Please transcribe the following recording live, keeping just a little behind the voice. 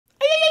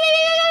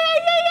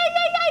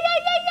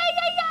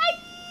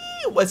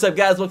What's up,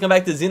 guys? Welcome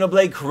back to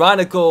Xenoblade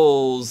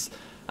Chronicles.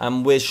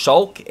 I'm with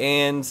Shulk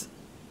and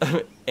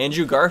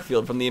Andrew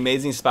Garfield from The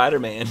Amazing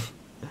Spider-Man.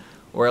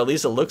 Or at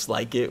least it looks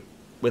like it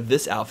with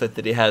this outfit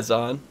that he has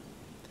on.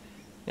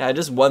 Yeah, I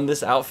just won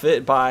this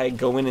outfit by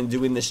going and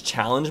doing this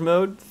challenge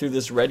mode through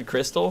this red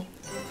crystal.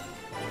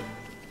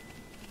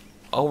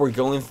 Oh, we're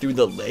going through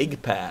the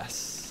leg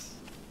pass.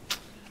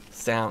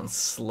 Sounds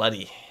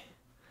slutty.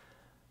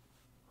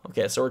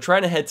 Okay, so we're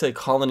trying to head to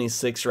Colony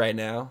 6 right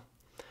now.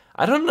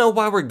 I don't know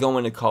why we're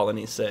going to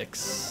Colony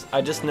 6.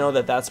 I just know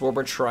that that's where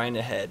we're trying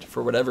to head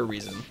for whatever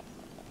reason.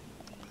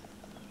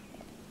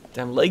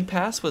 Damn, leg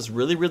pass was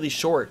really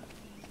short.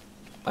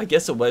 I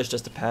guess it was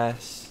just a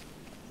pass.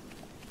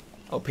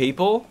 Oh,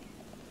 people?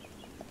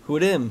 Who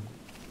them?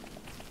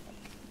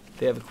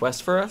 They have a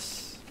quest for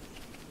us?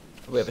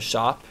 We have a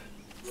shop.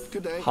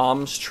 Good day.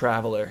 Hom's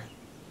Traveler.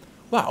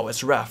 Wow,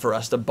 it's rare for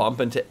us to bump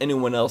into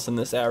anyone else in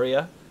this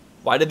area.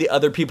 Why did the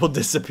other people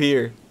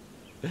disappear?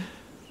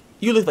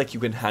 You look like you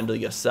can handle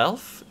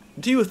yourself.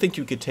 Do you think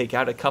you could take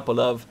out a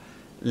couple of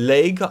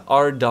leg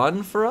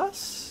Ardun for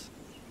us?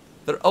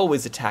 They're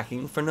always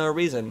attacking for no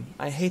reason.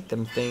 I hate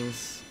them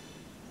things.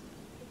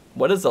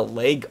 What is a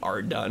leg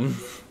Ardun?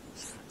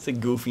 It's a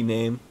goofy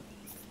name.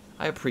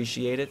 I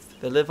appreciate it.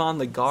 They live on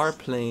the Gaur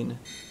Plains.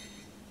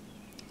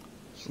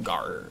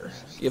 Gaur.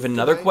 You have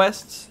another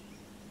quest?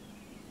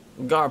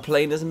 Gaur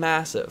Plains is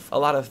massive. A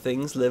lot of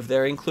things live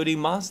there, including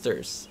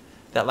monsters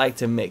that like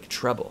to make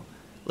trouble.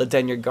 Let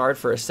down your guard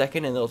for a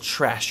second and they'll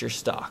trash your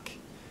stock.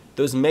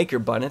 Those maker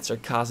bunnets are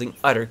causing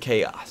utter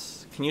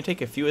chaos. Can you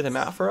take a few of them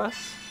out for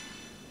us?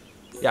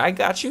 Yeah, I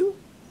got you.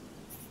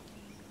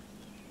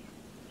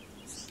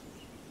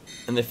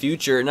 In the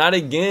future, not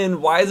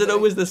again. Why is it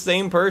always the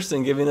same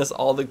person giving us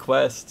all the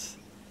quests?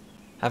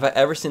 Have I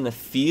ever seen the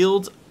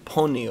field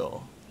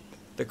ponyo?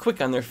 They're quick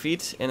on their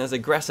feet and as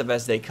aggressive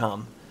as they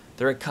come.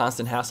 They're a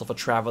constant hassle for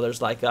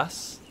travelers like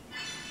us.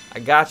 I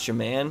got you,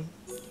 man.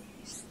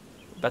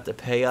 About to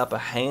pay up a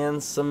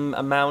handsome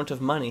amount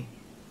of money.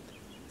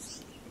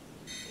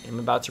 I'm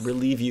about to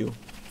relieve you.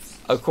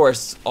 Of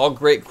course, all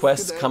great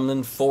quests come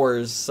in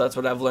fours. That's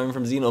what I've learned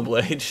from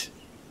Xenoblade.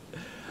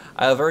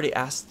 I have already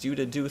asked you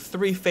to do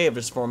 3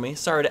 favors for me.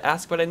 Sorry to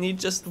ask, but I need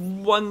just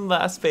one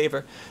last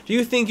favor. Do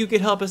you think you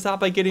could help us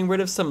out by getting rid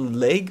of some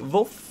leg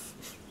wolf?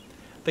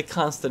 The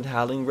constant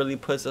howling really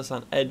puts us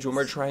on edge when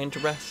we're trying to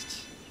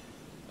rest.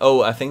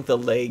 Oh, I think the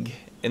leg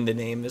in the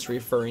name is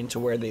referring to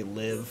where they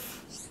live.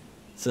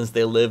 Since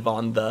they live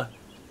on the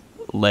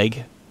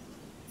leg.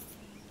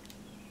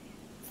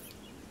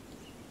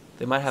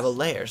 They might have a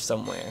lair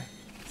somewhere.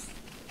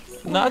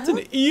 Well, not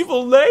an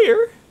evil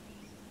lair!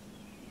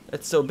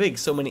 It's so big,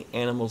 so many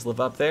animals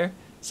live up there.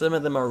 Some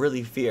of them are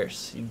really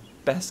fierce. You'd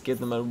best give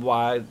them a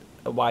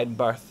wide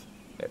berth.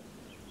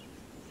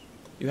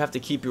 You have to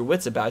keep your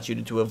wits about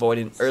you to avoid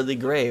an early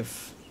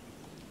grave.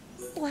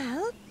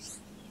 Well?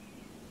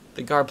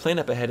 The Gaur Plain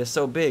up ahead is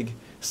so big.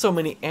 So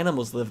many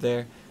animals live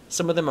there.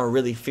 Some of them are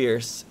really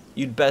fierce.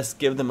 You'd best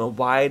give them a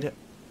wide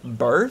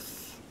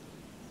berth?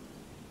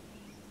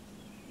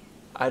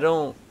 I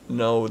don't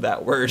know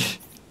that word.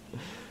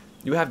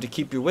 You have to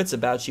keep your wits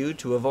about you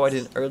to avoid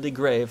an early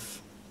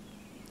grave.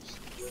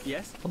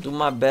 Yes? I'll do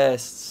my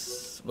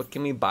best. What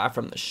can we buy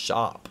from the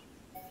shop?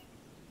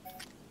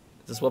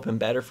 Is this weapon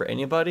better for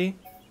anybody?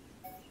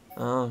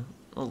 A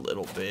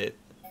little bit.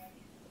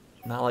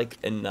 Not like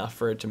enough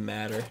for it to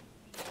matter.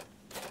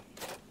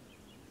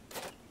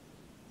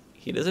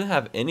 He doesn't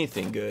have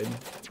anything good.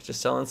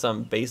 Just selling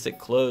some basic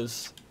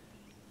clothes.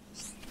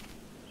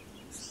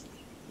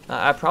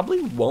 I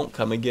probably won't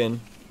come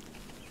again.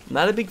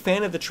 Not a big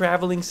fan of the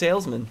traveling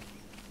salesman.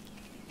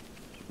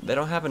 They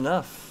don't have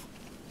enough.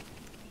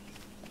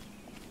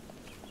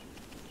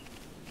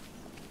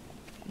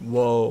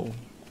 Whoa.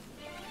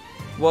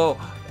 Whoa.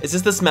 Is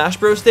this the Smash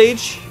Bros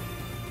stage?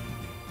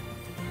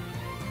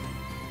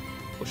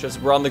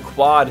 We're on the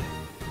quad.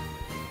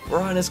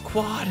 We're on his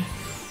quad.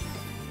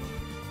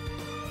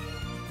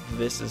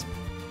 This is...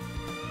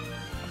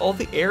 all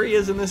the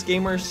areas in this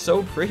game are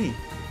so pretty.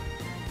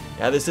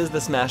 Yeah, this is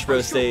the Smash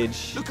Bros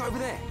stage. Look over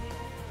there.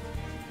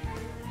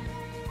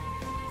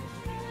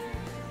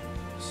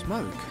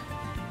 Smoke.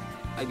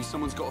 Maybe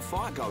someone's got a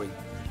fire going.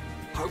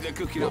 Hope they're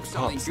cooking up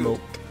something good.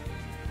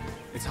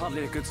 It's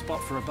hardly a good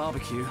spot for a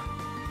barbecue.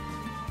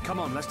 Come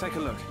on, let's take a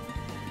look.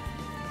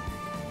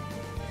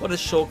 What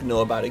does Shulk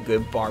know about a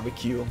good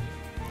barbecue?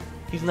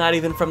 He's not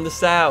even from the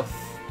South.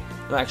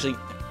 No, actually,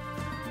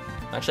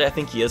 I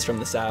think he is from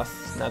the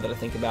South, now that I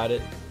think about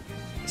it.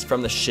 He's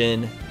from the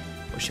Shin,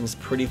 which seems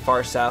pretty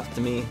far south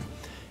to me.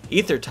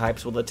 Ether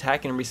types will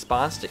attack in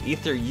response to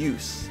ether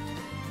use.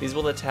 These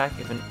will attack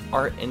if an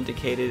art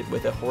indicated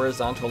with a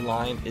horizontal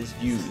line is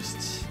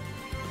used.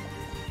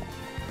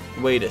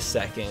 Wait a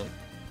second.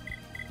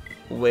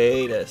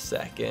 Wait a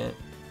second.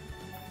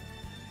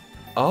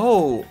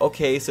 Oh,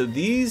 okay, so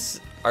these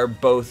are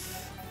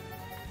both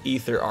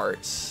ether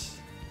arts.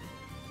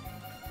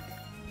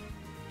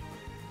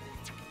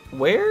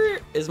 Where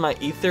is my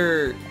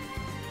ether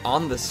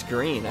on the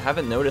screen? I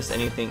haven't noticed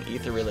anything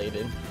ether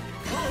related.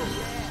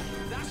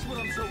 Oh, that's what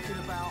I'm talking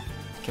about.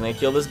 Can I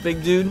kill this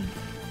big dude?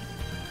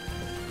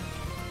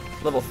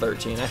 Level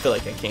 13. I feel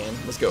like I can.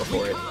 Let's go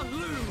for it. Can't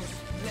lose.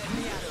 Let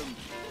me at 'em.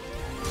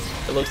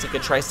 It looks like a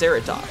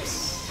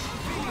Triceratops.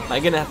 Am I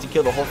gonna have to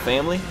kill the whole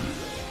family?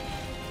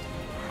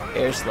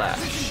 Air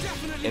slash.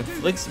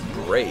 Inflicts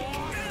break.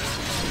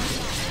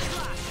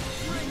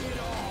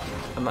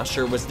 I'm not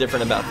sure what's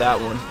different about that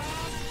one.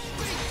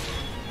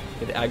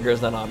 Okay, the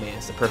aggro's not on me.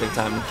 It's the perfect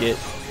time to get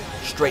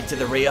straight to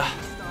the rear.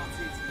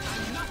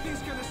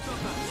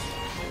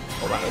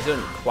 Oh wow, I was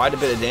doing quite a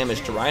bit of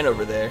damage to Ryan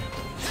over there.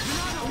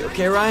 You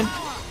okay, Ryan?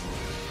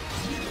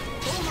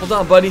 Hold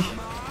on, buddy.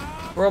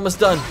 We're almost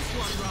done.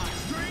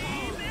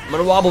 I'm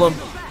gonna wobble him.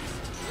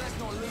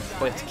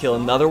 We have to kill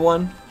another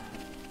one.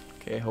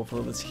 Okay,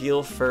 hopefully let's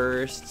heal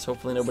first.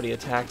 Hopefully nobody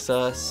attacks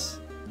us.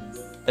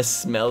 A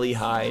smelly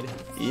hide.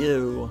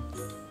 Ew.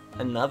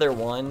 Another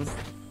one.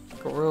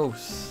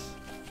 Gross.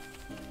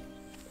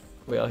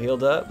 We all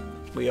healed up?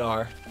 We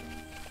are.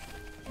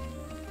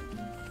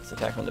 Let's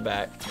attack from the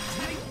back.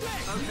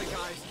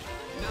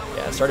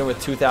 Yeah, starting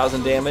with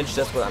 2,000 damage.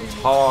 That's what I'm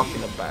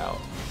talking about.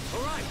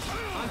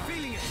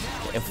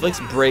 Inflicts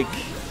break.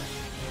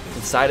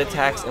 And side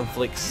attacks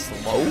inflict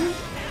slow?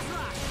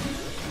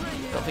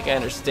 I don't think I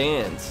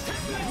understand.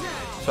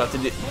 So I have to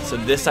do, so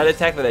this side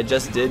attack that I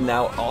just did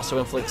now also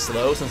inflicts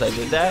slow since I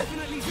did that?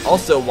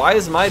 Also, why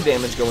is my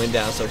damage going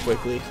down so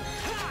quickly?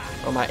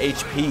 Or my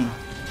HP.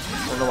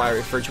 I don't know why I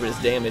refer to it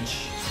as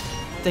damage.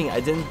 Dang, I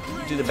didn't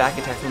do the back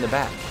attack from the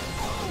back.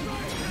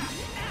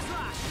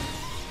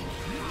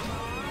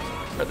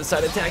 Are the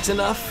side attacks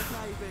enough?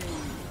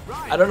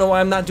 I don't know why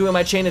I'm not doing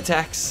my chain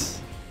attacks.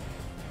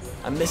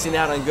 I'm missing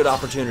out on good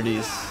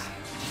opportunities.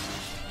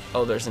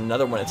 Oh, there's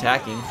another one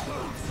attacking.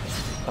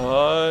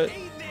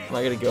 Am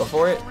I gonna go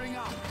for it?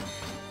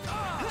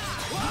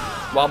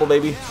 Wobble,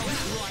 baby.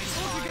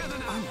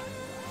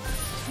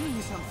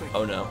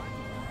 Oh no.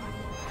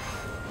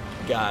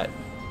 Got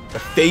the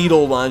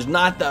fatal lunge,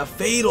 not the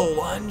fatal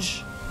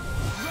lunge.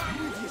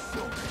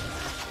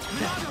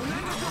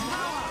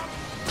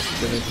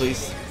 Shield me,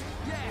 please.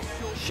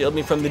 Shield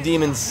me from the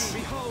demons.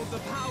 Is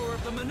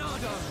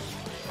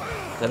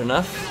that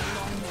enough?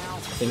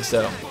 I think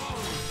so.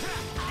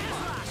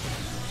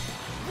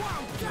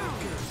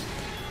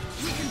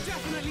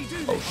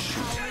 Oh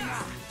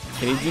shoot.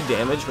 Can he do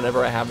damage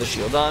whenever I have the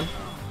shield on?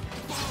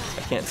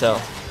 I can't tell.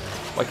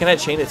 Why can't I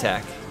chain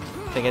attack?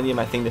 I think I need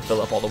my thing to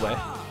fill up all the way.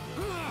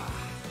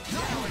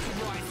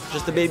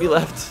 Just a baby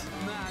left.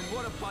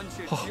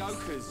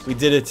 Oh, we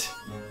did it.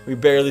 We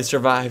barely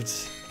survived.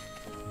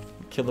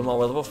 Killed them all.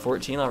 We're level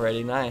 14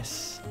 already.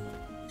 Nice.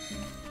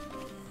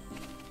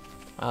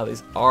 Wow,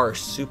 these are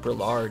super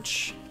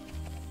large.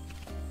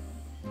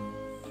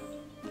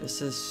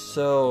 This is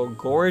so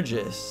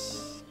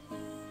gorgeous.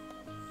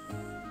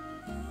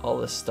 All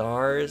the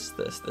stars,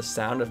 the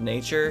sound of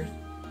nature.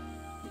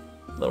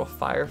 Little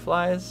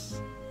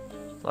fireflies.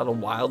 A lot of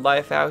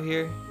wildlife out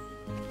here.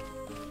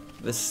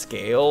 The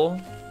scale.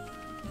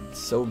 It's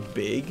so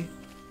big.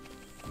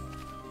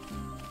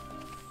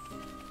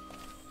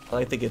 I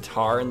like the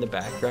guitar and the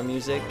background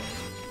music.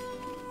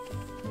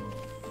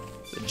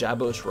 The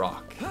Jabos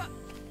Rock.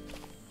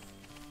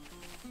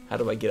 How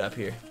do I get up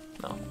here?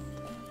 No.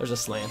 There's a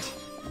slant.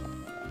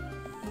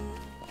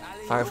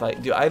 Firefly.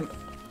 Dude, I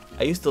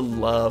used to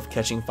love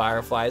catching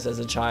fireflies as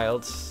a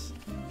child.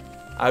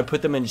 I would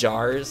put them in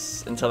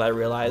jars until I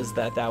realized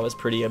that that was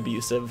pretty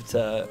abusive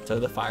to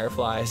the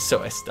fireflies,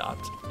 so I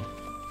stopped.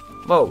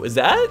 Whoa, is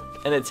that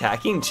an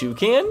attacking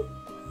toucan?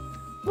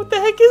 What the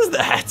heck is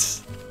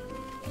that?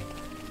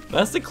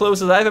 That's the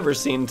closest I've ever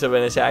seen to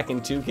an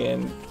attacking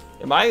toucan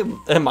in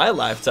my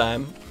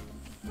lifetime.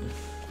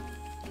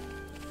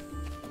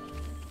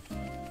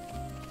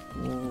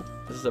 Ooh,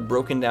 this is a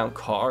broken down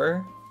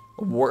car?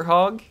 A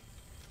warthog?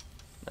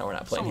 No, we're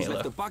not playing Someone's Halo.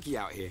 left the buggy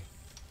out here.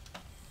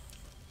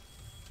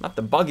 Not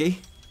the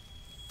buggy.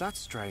 That's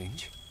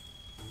strange.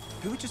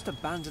 Who would just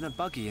abandon a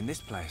buggy in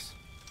this place?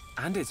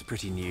 And it's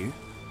pretty new.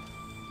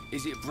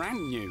 Is it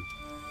brand new?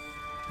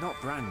 Not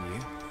brand new,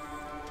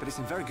 but it's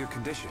in very good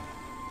condition.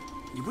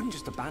 You wouldn't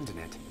just abandon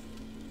it.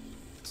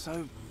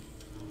 So,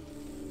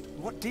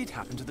 what did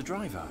happen to the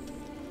driver?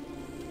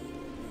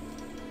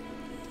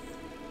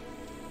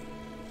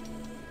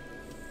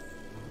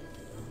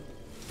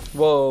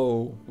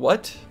 Whoa,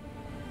 what?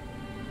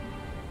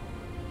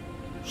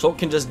 Shulk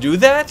can just do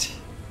that?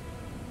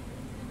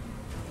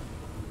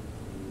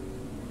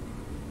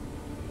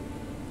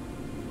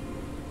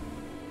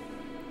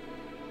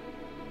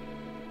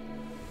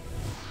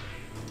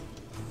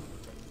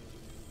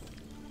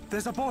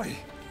 There's a boy!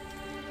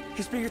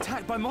 He's being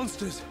attacked by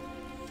monsters!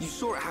 You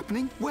saw it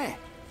happening? Where?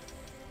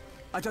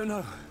 I don't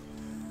know,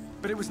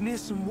 but it was near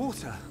some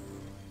water.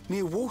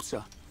 Near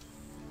water?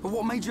 But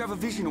what made you have a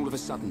vision all of a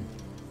sudden?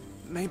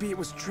 Maybe it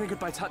was triggered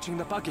by touching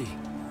the buggy.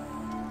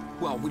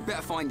 Well, we'd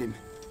better find him.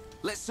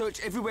 Let's search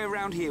everywhere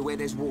around here where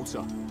there's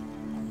water.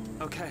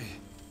 Okay.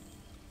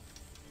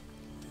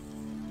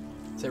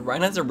 So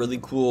Ryan has a really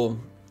cool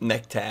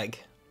neck tag.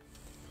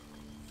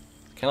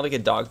 Kind of like a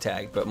dog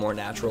tag, but more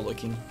natural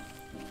looking.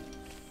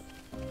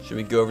 Should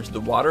we go over to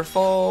the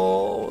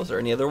waterfall? Is there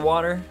any other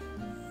water?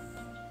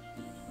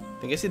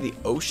 I think I see the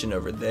ocean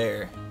over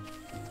there.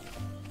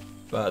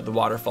 But the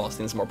waterfall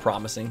seems more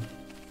promising.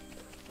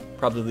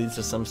 Probably leads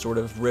to some sort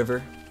of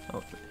river.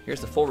 Oh,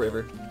 here's the full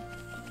river.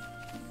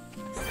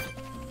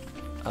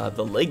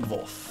 The lake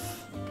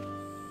wolf.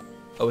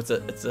 Oh, it's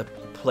a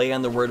play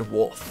on the word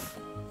wolf.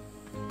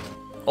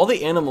 All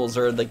the animals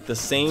are like the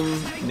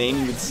same name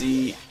you would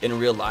see in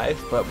real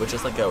life, but with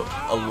just like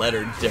a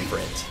letter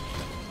different.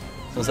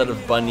 So instead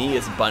of bunny,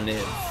 it's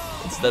buniv.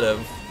 Instead of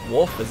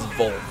wolf, it's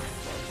volf.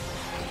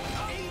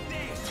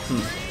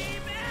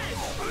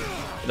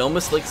 It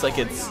almost looks like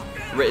it's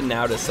written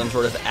out as some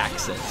sort of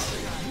accent.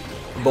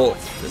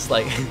 Wolf. It's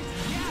like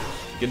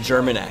a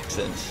German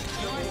accent.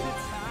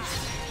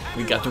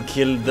 We got to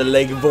kill the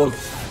lake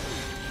wolf.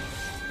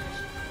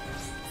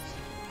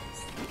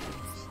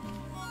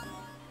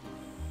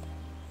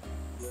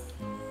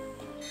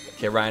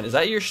 Okay, Ryan, is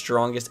that your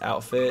strongest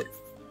outfit?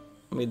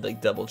 Let me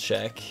like double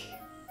check.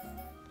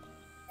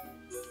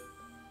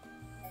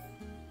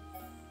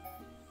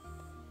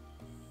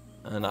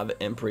 Now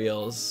the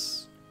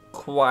Imperial's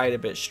quite a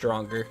bit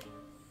stronger.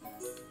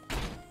 Oh,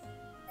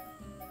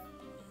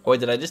 wait,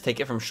 did I just take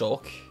it from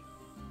Shulk?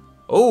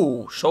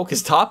 Oh, Shulk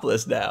is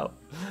topless now.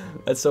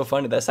 That's so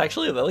funny. That's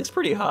actually, that looks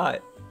pretty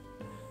hot.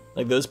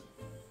 Like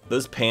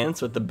those pants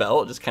with the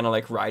belt just kind of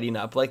like riding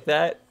up like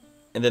that.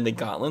 And then the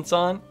gauntlets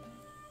on.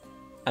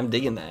 I'm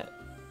digging that.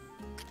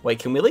 Wait,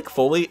 can we like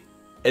fully...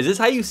 Is this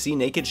how you see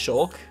naked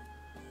Shulk?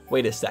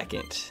 Wait a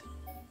second.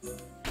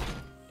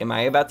 Am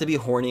I about to be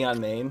horny on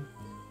main?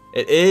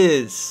 It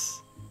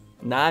is.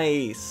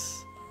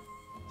 Nice.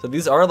 So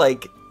these are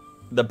like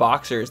the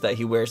boxers that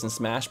he wears in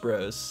Smash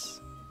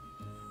Bros.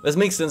 This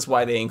makes sense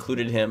why they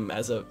included him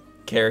as a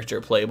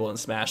character playable in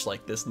Smash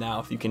like this now,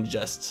 if you can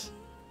just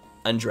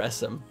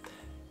undress him.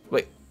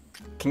 Wait,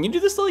 can you do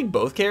this to like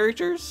both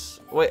characters?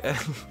 Wait.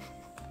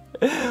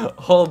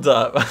 Hold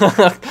up.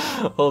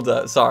 Hold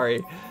up,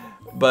 sorry.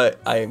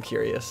 But I am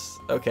curious.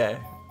 Okay.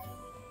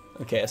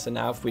 Okay, so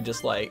now if we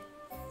just like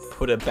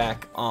put it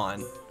back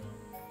on.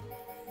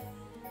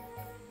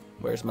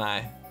 Where's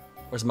my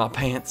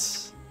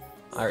pants?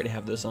 I already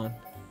have those on.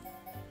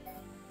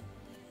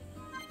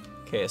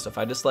 Okay, so if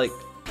I just like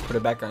put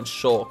it back on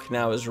Shulk,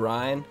 now is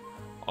Ryan.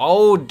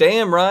 Oh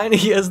damn, Ryan,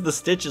 he has the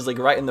stitches like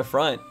right in the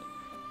front.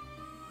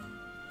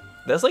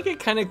 That's like a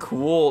kind of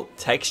cool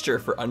texture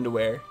for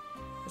underwear.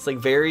 It's like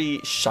very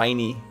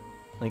shiny,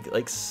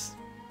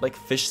 like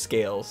fish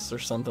scales or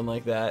something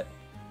like that.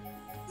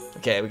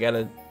 Okay, we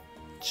gotta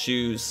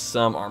choose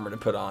some armor to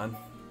put on.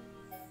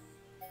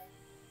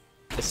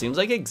 It seems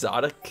like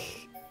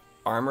exotic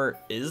armor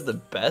is the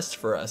best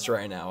for us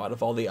right now out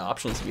of all the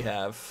options we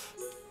have.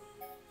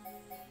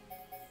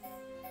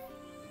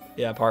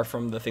 Yeah, apart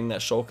from the thing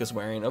that Shulk is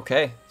wearing.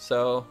 Okay,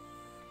 so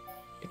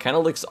it kind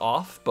of looks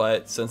off,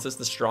 but since it's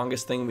the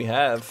strongest thing we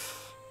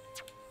have,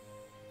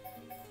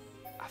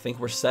 I think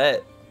we're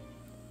set.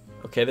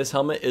 Okay, this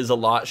helmet is a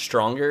lot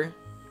stronger,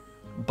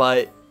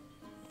 but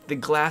the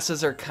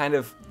glasses are kind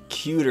of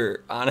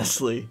cuter,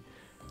 honestly.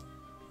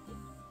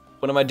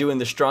 What am I doing,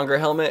 the stronger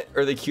helmet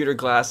or the cuter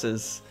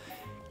glasses?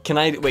 Can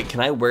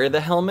I wear the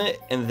helmet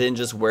and then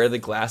just wear the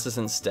glasses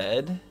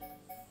instead?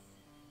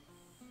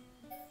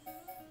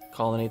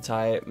 Colony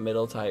type,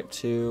 middle type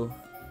 2.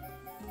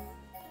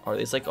 Are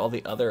these like all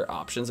the other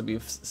options that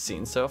we've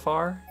seen so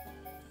far?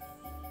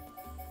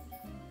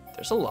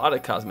 There's a lot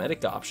of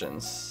cosmetic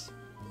options.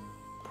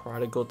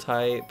 Prodigal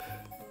type.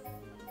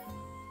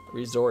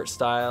 Resort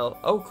style.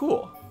 Oh,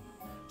 cool.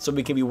 So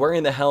we can be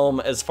wearing the helm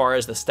as far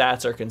as the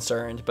stats are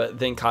concerned, but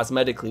then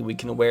cosmetically we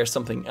can wear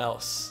something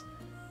else.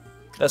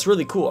 That's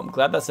really cool. I'm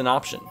glad that's an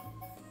option.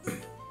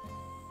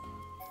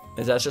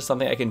 Is that just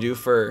something I can do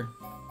for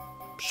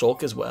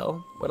Shulk as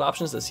well? What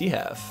options does he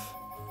have?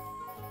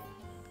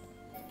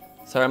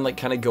 Sorry, I'm like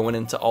kind of going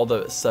into all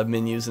the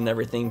sub-menus and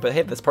everything, but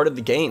hey, that's part of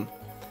the game.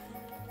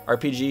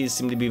 RPGs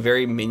seem to be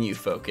very menu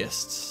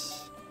focused.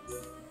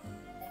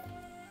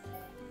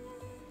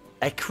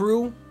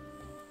 Ekru?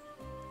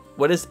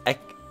 What is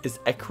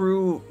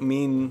Ekru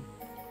mean?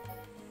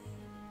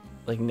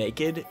 Like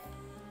naked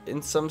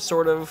in some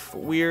sort of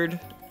weird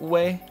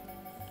way?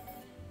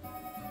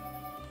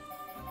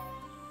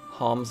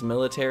 Hom's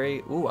military.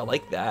 Ooh, I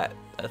like that.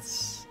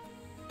 That's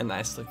a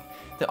nice look.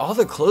 All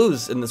the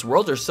clothes in this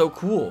world are so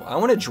cool. I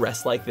want to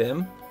dress like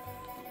them.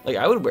 Like,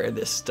 I would wear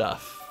this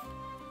stuff.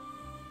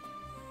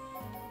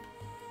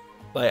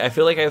 Like, I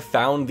feel like I've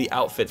found the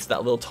outfits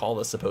that Lil Tall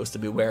is supposed to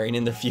be wearing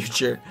in the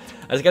future.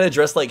 I just gotta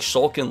dress like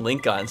Shulk and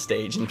Link on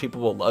stage and people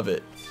will love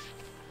it.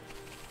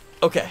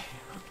 Okay.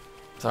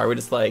 Sorry, we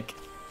just like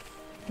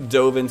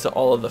dove into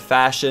all of the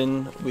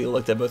fashion. We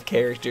looked at both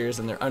characters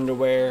and their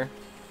underwear.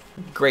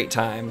 Great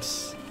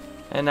times.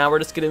 And now we're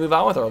just gonna move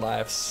on with our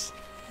lives.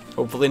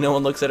 Hopefully no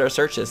one looks at our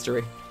search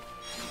history.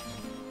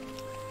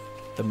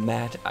 The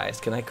matte ice.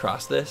 Can I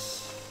cross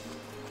this?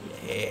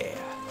 Yeah.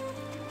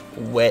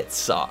 Wet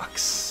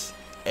socks.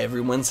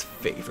 Everyone's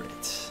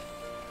favorite.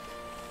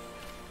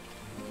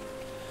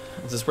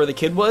 Is this where the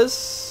kid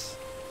was?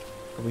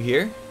 Are we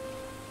here?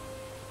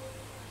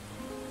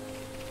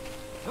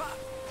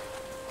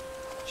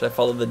 Should I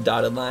follow the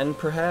dotted line,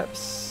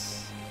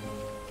 perhaps?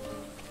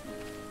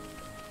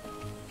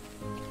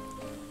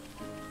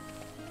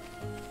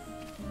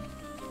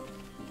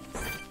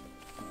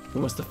 Who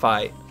wants to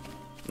fight?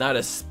 Not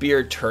a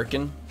spear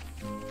turkin.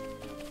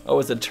 Oh,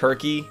 it's a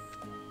turkey?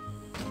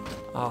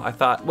 Oh, I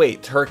thought,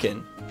 wait,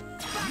 turkin.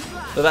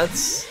 So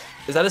is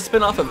that a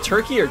spin-off of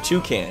turkey or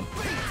toucan?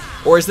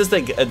 Or is this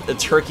like a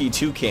turkey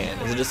toucan?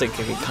 Is it just like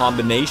a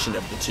combination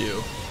of the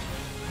two?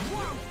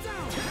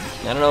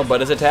 I don't know,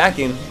 but it's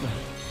attacking.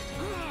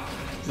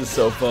 This is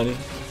so funny.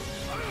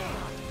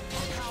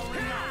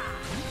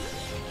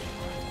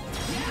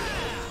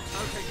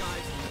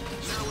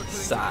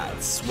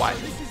 Side swipe.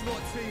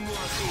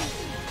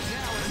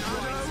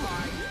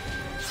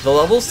 The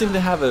levels seem to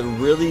have a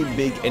really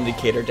big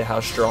indicator to how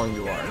strong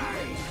you are.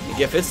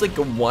 Like if it's like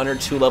a 1 or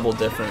 2 level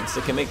difference,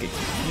 it can make a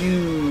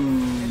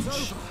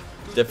huge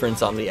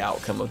difference on the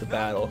outcome of the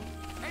battle.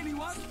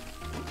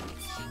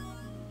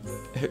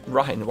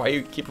 Ryan, why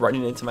you keep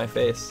running into my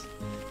face?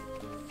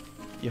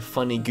 You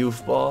funny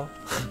goofball.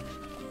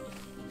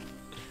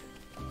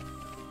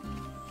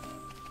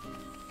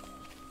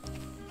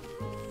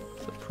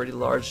 It's a pretty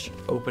large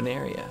open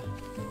area.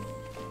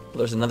 Well,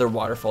 there's another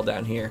waterfall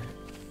down here.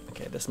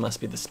 Okay, this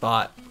must be the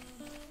spot.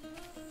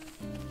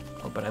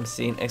 Oh, but I'm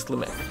seeing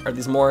exclamation. Are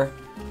these more?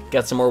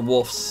 Got some more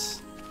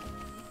wolves.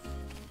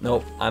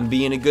 Nope, I'm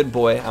being a good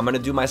boy. I'm gonna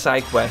do my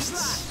side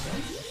quests.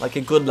 Like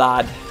a good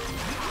lad.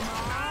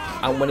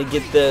 I wanna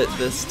get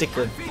the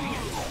sticker.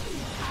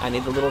 I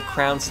need the little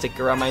crown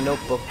sticker on my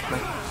notebook,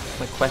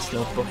 my quest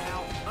notebook.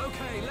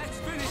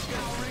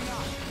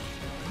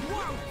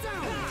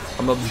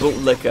 I'm a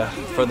bootlicker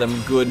for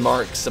them good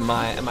marks in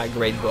my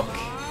grade book.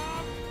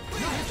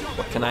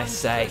 What can I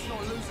say?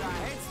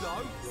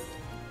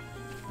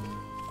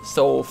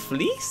 So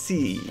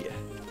fleecy.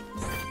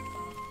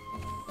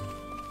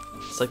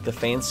 It's like the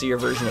fancier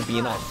version of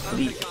being on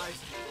fleek.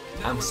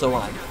 I'm so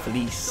on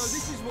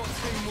fleece.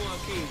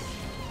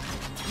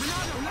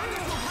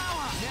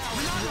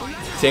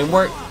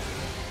 Teamwork?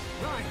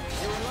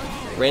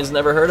 Rain's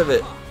never heard of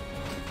it.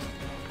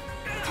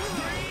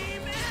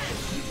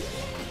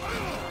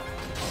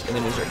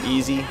 Enemies are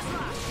easy.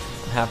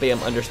 I'm happy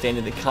I'm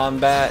understanding the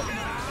combat.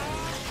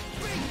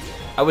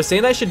 I was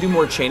saying I should do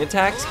more chain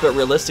attacks, but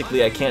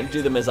realistically I can't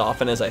do them as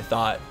often as I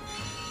thought.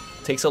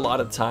 It takes a lot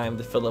of time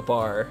to fill up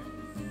our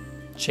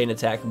chain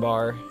attack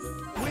bar.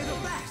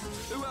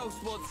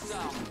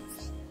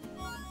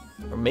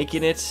 We're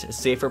making it a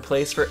safer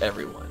place for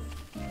everyone.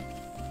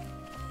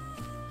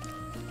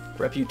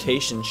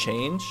 Reputation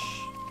change.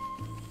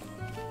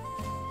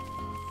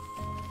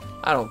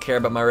 I don't care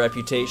about my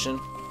reputation.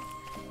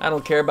 I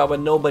don't care about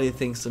what nobody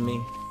thinks of me.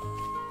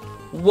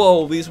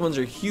 Whoa, these ones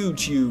are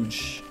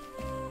huge.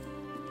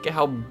 Look at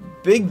how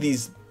big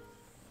these...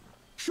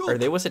 Are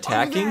they what's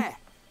attacking?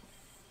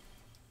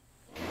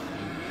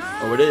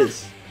 Oh, it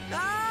is.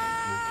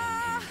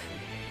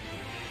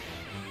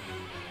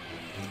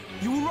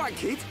 You alright,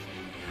 kid?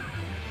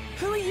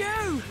 Who are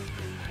you?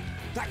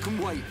 That can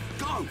wait.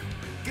 Go!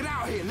 Get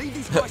out of here. Leave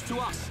these guys to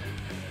us.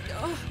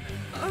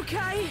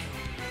 Okay.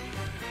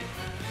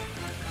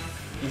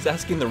 He's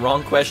asking the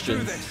wrong Do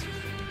questions. this.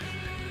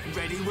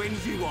 Ready when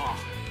you are.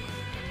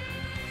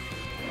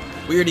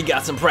 We already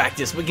got some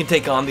practice. We can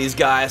take on these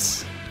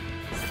guys.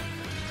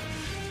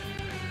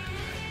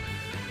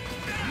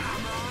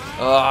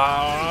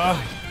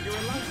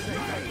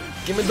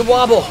 Give me the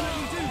wobble.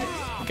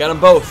 Got them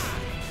both.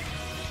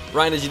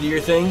 Ryan, did you do your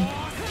thing?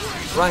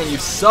 Ryan, you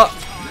suck.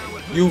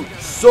 You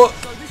suck.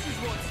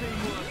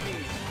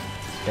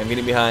 Okay, I'm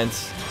getting behind.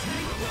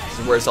 This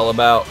is where it's all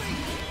about.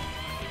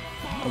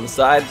 On the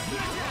side.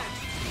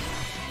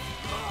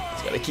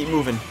 Just gotta keep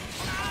moving.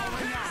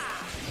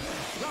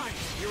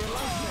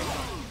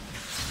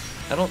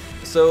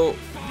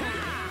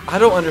 I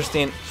don't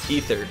understand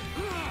ether.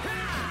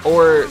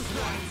 Or...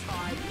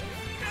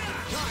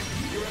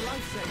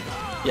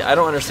 Yeah, I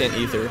don't understand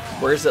ether.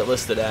 Where is it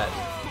listed at?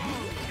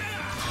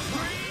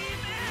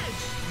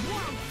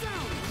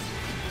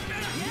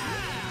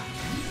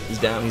 He's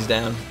down, he's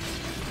down.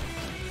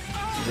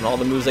 Using all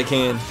the moves I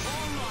can.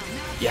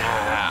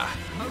 Yeah!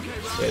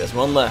 Okay, there's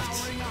one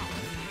left.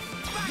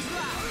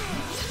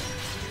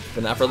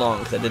 But not for long,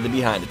 because I did the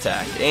behind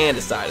attack and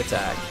a side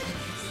attack.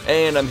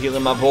 And I'm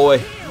healing my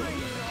boy.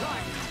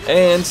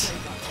 And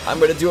I'm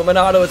going to do an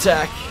auto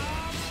attack.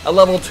 A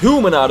level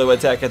 2 Monado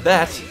attack at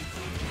that.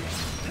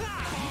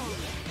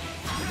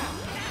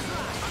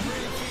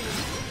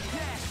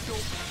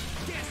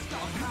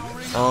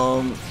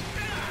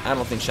 I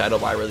don't think Shadow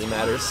Ball really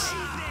matters.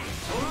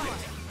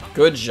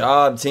 Good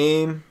job,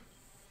 team.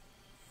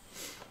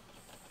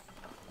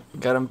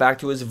 Got him back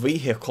to his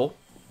vehicle.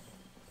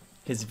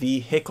 His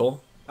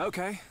vehicle.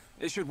 Okay,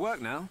 it should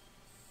work now.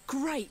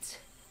 Great.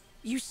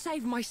 You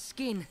saved my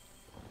skin.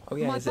 Oh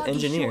yeah, my he's an buggy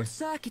engineer.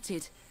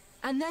 short-circuited,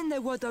 and then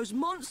there were those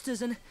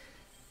monsters and...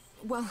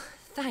 Well,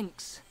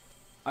 thanks.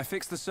 I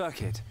fixed the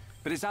circuit,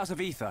 but it's out of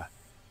ether.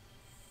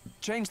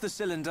 Change the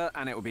cylinder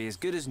and it will be as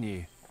good as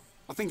new.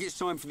 I think it's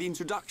time for the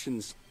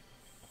introductions.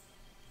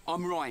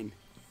 I'm Ryan.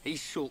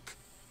 He's Shulk.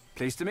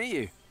 Pleased to meet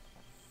you.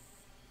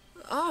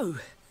 Oh,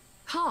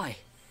 hi.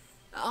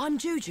 I'm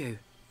Juju.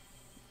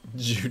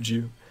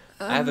 Juju.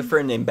 I have a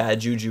friend named Bad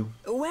Juju.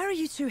 Where are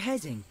you two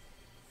heading?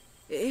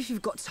 If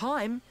you've got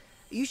time,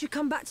 you should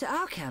come back to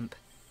our camp.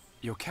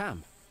 Your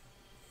camp?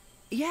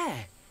 Yeah,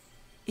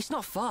 it's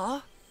not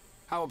far.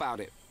 How about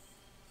it?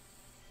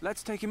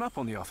 Let's take him up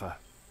on the offer.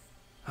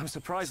 I'm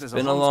surprised there's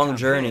Been a Hans long camp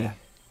journey. here,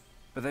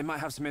 but they might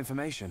have some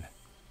information.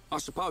 I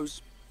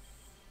suppose.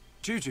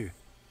 Juju,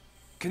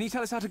 can you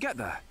tell us how to get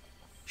there?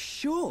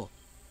 Sure.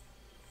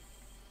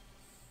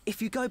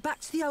 If you go back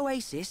to the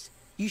oasis,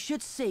 you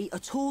should see a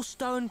tall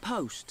stone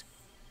post.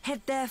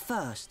 Head there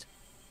first.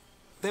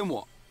 Then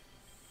what?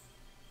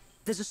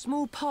 There's a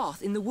small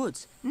path in the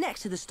woods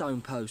next to the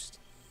stone post.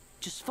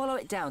 Just follow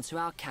it down to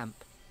our camp.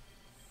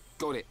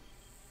 Got it.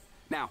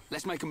 Now,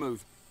 let's make a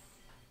move.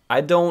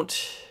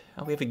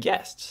 Oh, we have a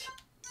guest.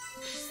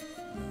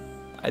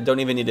 I don't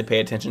even need to pay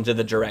attention to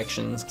the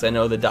directions because I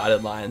know the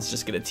dotted line's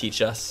just gonna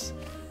teach us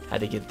how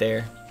to get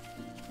there.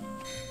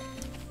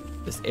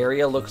 This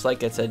area looks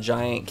like it's a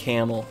giant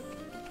camel.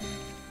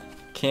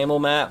 Camel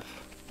map.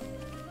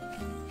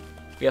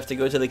 We have to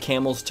go to the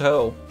camel's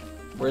toe.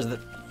 Where's the...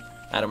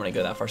 I don't want to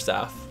go that far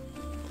south.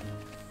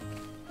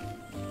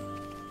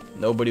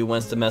 Nobody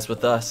wants to mess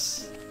with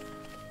us.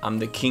 I'm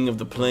the king of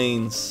the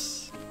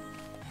plains.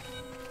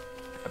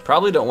 I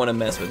probably don't want to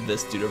mess with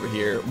this dude over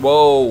here.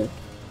 Whoa!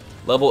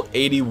 Level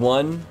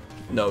 81?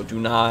 No, do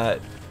not.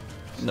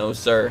 No,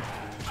 sir.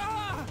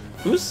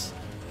 Who's...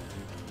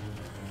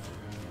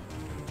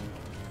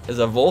 Is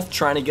a wolf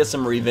trying to get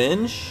some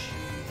revenge?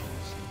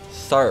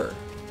 Sir,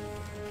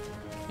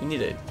 you need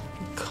to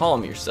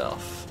calm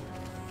yourself.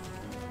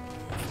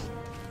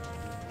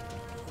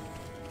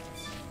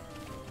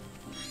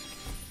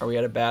 Are we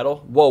at a battle?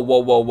 Whoa, whoa,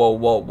 whoa, whoa,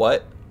 whoa,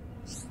 what?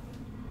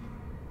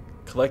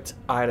 Collect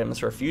items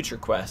for future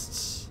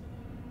quests.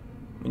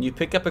 When you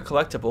pick up a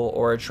collectible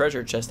or a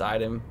treasure chest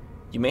item,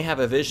 you may have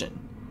a vision.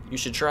 You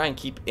should try and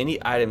keep any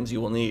items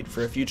you will need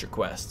for future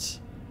quests.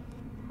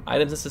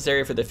 Items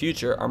necessary for the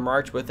future are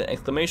marked with an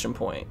exclamation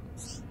point.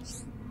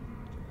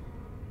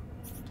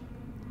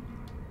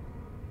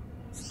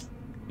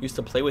 You used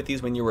to play with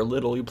these when you were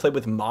little. You played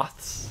with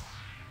moths?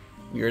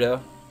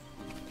 Weirdo.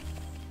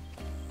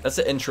 That's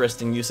an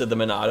interesting use of the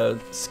Monado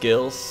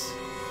skills.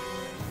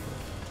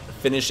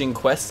 Finishing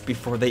quests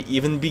before they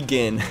even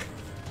begin.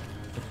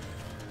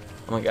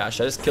 Oh my gosh,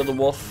 I just killed a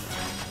wolf.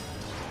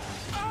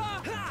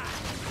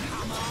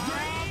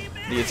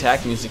 The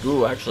attack music,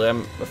 ooh, actually,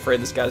 I'm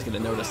afraid this guy's gonna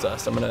notice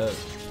us. I'm gonna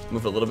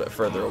move a little bit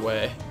further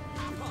away.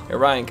 Hey,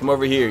 Ryan, come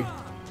over here.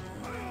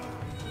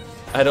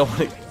 I don't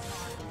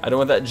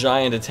want that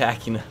giant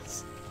attacking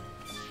us.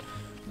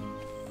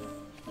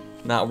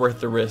 Not worth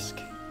the risk.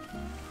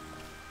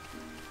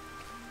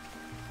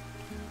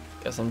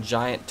 Got some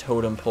giant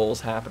totem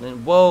poles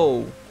happening.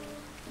 Whoa!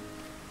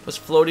 What's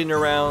floating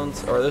around?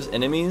 Are those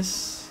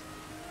enemies?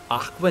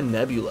 Aqua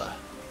Nebula.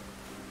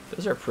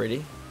 Those are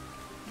pretty.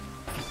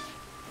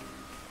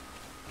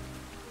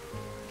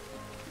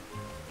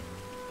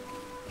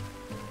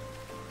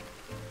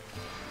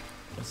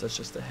 So that's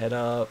just a head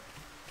up.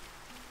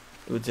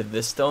 Ooh, to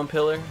this stone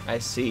pillar? I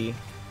see.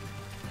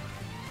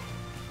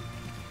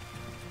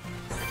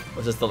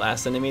 Was this the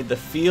last enemy? The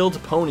field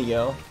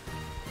ponyo.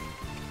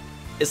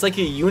 It's like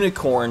a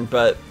unicorn,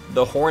 but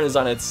the horn is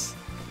on its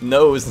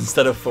nose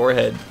instead of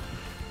forehead.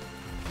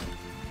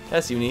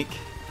 That's unique.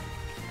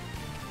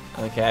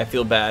 Okay, I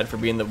feel bad for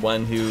being the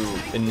one who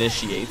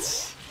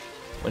initiates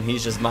when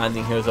he's just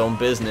minding his own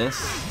business.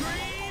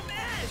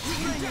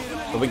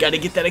 But we gotta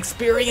get that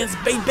experience,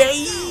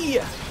 baby!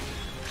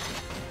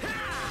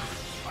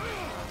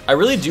 I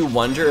really do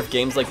wonder if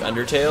games like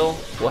Undertale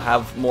will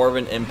have more of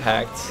an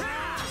impact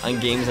on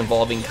games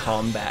involving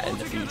combat in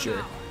the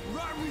future.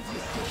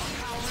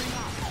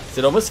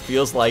 It almost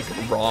feels like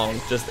wrong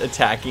just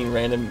attacking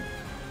random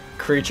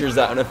creatures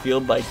out in a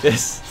field like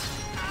this.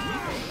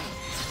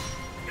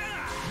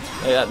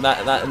 Like,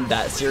 not in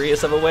that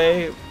serious of a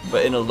way,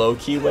 but in a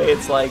low-key way,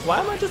 it's like, why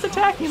am I just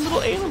attacking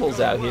little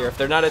animals out here if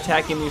they're not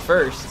attacking me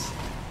first?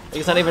 Like,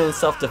 it's not even in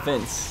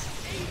self-defense.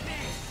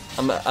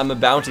 I'm a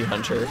bounty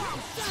hunter.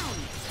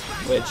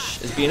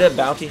 Which, is being a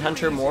bounty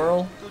hunter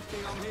moral?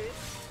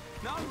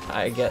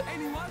 I get,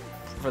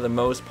 for the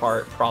most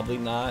part, probably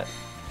not.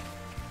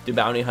 Do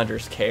bounty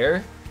hunters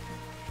care?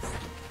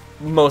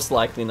 Most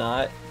likely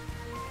not.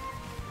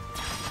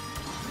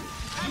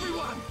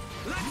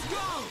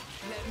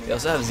 They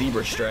also have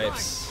zebra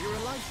stripes.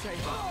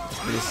 That's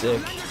pretty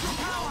sick.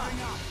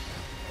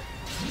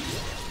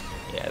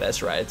 Yeah,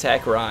 that's right.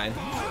 Attack Ryan.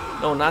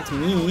 No, not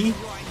me.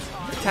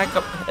 Attack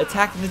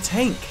the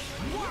tank.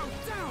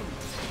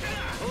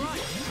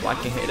 Well, I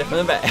can hit it from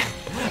the back.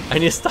 I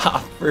need to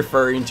stop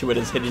referring to it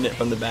as hitting it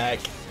from the back.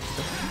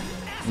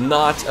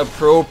 Not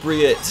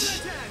appropriate,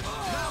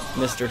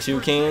 Mr.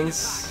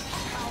 Toucans.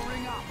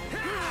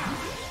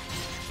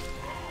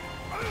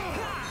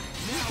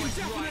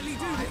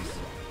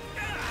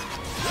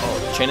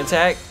 Oh, chain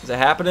attack? Is that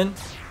happening?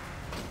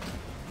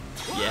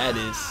 Yeah, it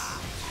is.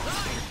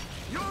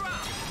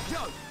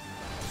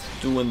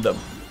 Doing the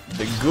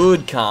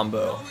good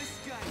combo.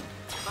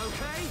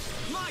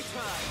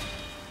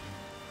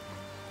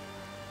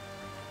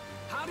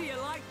 How do you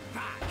like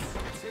that?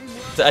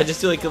 Did I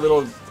just do like a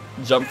little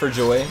jump for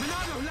joy?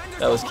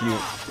 That was cute.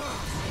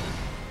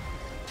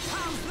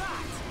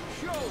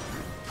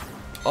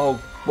 Oh,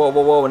 whoa,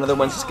 whoa, whoa, another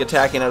one's just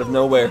attacking out of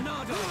nowhere.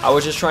 I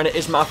was just trying to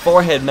itch my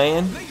forehead,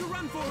 man.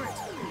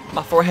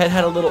 My forehead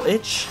had a little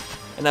itch,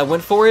 and I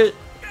went for it.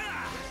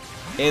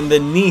 And the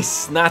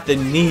niece, not the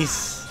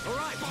niece.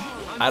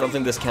 I don't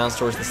think this counts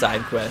towards the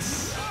side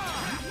quests.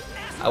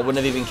 I wouldn't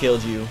have even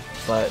killed you,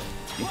 but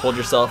you pulled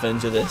yourself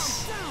into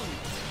this.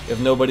 You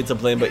have nobody to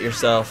blame but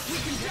yourself.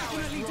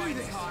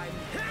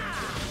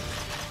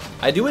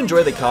 I do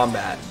enjoy the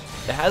combat.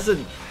 It has a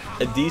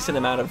decent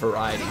amount of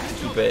variety to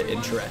keep it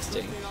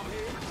interesting,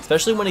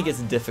 especially when it gets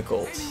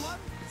difficult.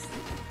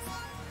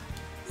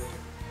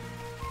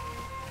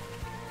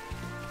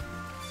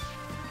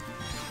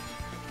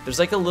 There's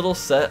like a little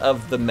set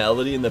of the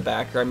melody in the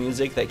background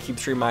music that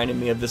keeps reminding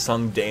me of the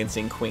song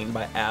Dancing Queen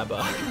by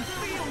ABBA.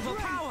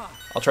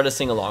 I'll try to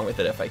sing along with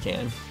it if I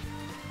can.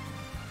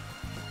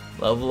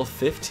 Level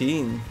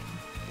 15.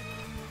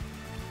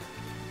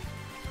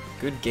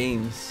 Good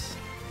games.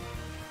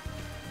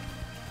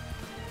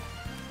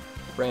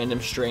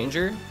 Random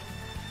stranger?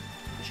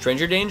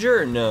 Stranger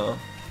danger or no?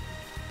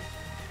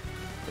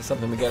 That's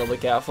something we gotta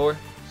look out for.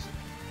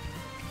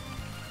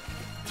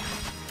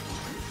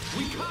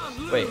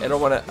 Wait, I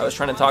don't wanna. I was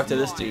trying to talk to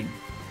this dude.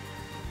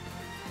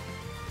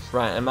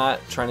 Right, I'm not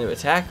trying to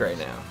attack right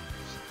now.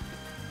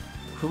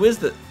 Who is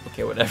the.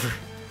 Okay, whatever.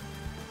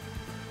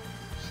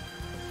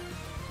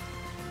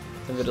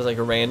 I think they're just like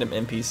random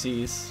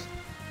NPCs.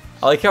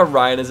 I like how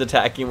Ryan is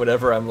attacking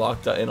whatever I'm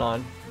locked in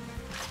on.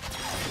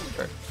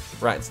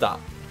 Ryan, stop.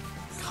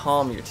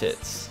 Calm your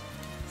tits.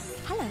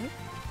 Hello.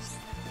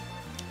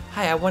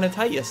 Hi, I want to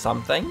tell you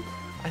something.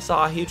 I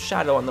saw a huge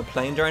shadow on the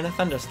plain during a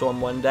thunderstorm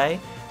one day,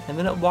 and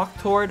then it walked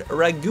toward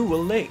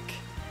Ragul Lake.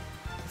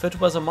 If it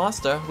was a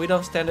monster, we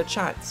don't stand a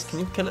chance. Can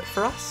you kill it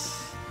for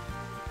us?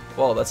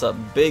 Whoa, that's a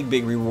big,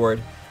 big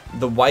reward.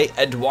 The White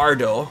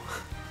Eduardo.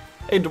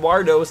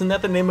 Eduardo, isn't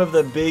that the name of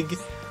the big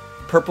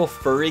purple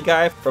furry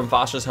guy from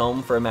Foster's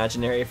Home for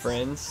Imaginary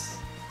Friends?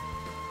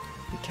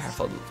 Be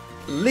careful.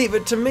 Leave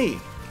it to me.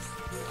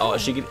 Oh,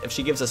 if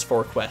she gives us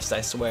 4 quests,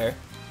 I swear.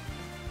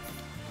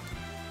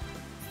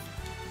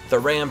 The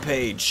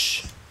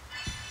Rampage.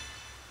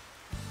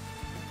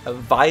 A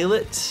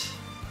Violet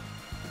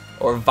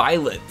or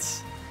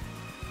Violet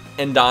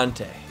and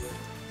Dante.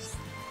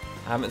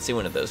 I haven't seen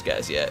one of those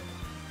guys yet.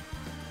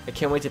 I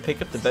can't wait to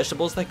pick up the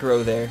vegetables that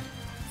grow there.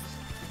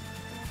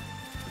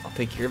 I'll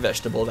pick your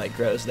vegetable that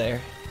grows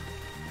there.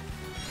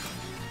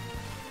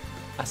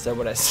 I said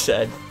what I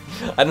said.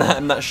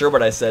 I'm not sure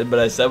what I said, but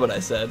I said what I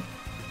said.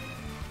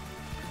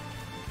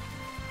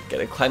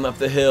 Gotta climb up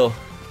the hill.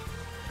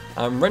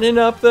 I'm running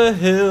up the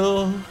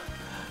hill.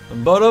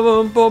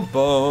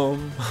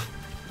 Ba-da-bum-bum-bum.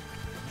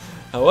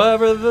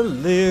 However the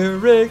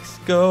lyrics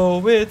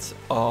go, it's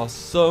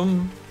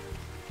awesome.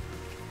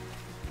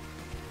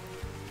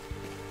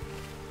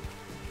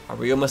 Are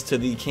we almost to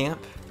the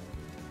camp?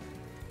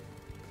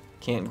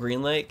 Camp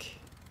Green Lake?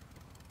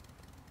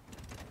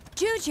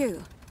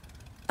 Juju!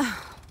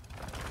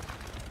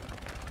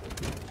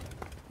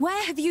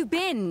 Where have you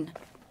been?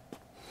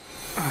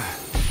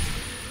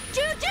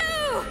 Juju!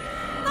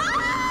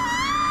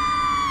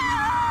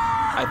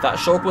 I thought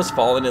Shulk was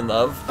falling in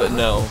love, but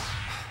no.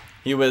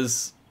 He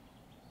was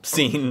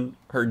seeing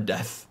her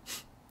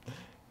death.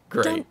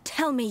 Great. Don't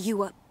tell me you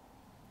were...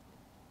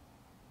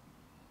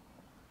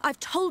 I've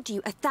told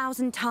you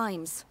 1,000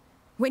 times.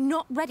 We're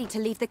not ready to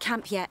leave the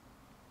camp yet.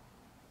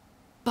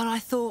 But I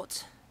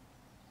thought...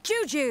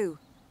 Juju!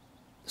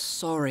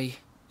 Sorry,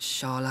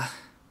 Sharla.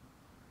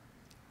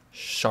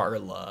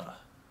 Sharla.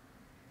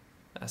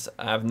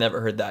 I've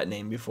never heard that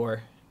name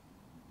before.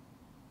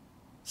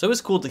 So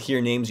it's cool to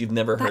hear names you've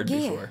never heard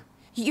before.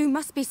 You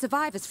must be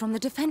survivors from the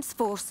Defense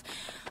Force.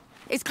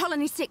 Is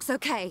Colony 6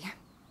 okay?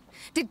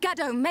 Did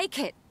Gaddo make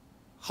it?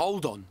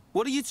 Hold on.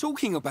 What are you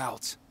talking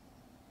about?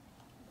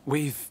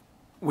 We've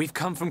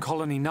come from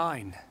Colony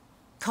 9.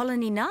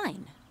 Colony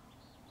 9?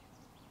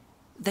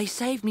 They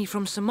saved me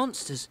from some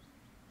monsters.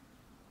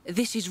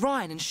 This is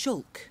Ryan and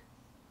Shulk.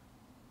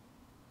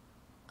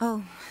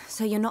 Oh,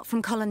 so you're not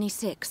from Colony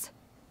 6.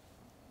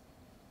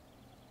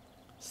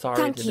 Sorry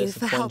Thank to you for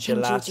disappoint you,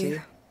 helping lassie.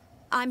 Juju.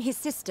 I'm his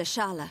sister,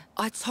 Sharla.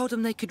 I told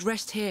them they could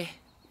rest here,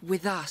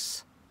 with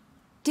us.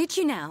 Did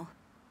you now?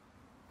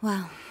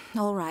 Well,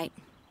 all right.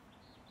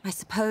 I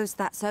suppose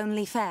that's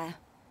only fair.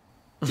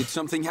 Did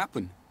something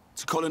happen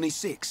to Colony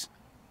 6?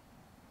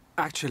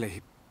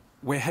 Actually,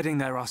 we're heading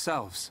there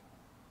ourselves.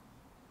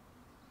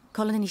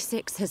 Colony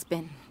 6 has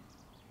been...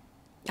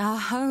 our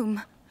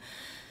home.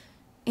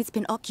 It's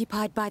been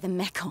occupied by the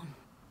Mekon.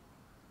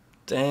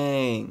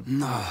 Dang.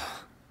 No.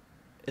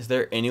 Is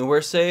there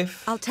anywhere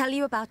safe? I'll tell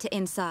you about it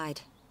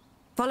inside.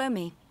 Follow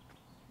me.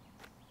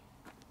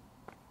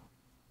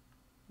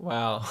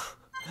 Wow.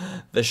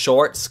 The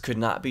shorts could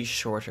not be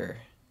shorter.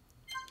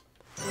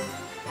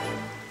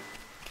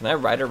 Can I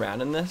ride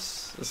around in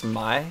this? This is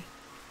my...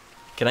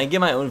 Can I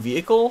get my own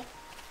vehicle?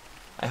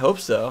 I hope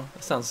so.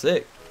 That sounds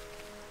sick.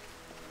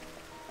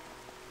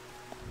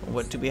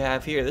 What do we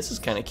have here? This is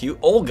kind of cute.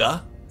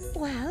 Olga.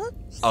 Well?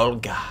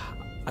 Olga.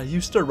 I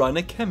used to run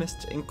a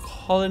chemist in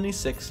Colony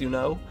 6, you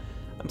know.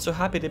 I'm so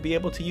happy to be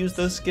able to use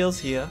those skills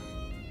here.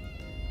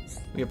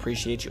 We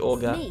appreciate you,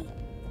 Olga. Me.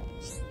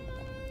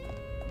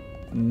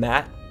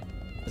 Matt.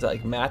 Is that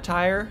like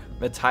Matire?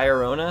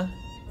 Matirona?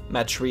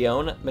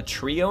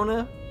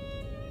 Matriona?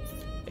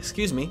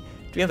 Excuse me.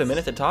 Do you have a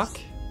minute to talk?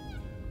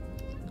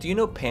 Do you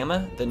know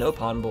Pama, the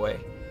Nopon boy?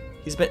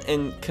 He's been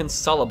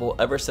inconsolable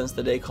ever since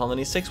the day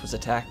Colony 6 was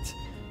attacked.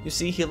 You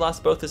see, he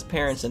lost both his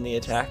parents in the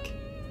attack.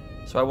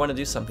 So I want to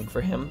do something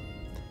for him.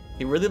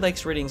 He really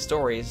likes reading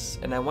stories,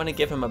 and I want to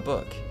give him a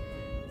book.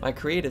 My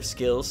creative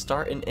skills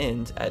start and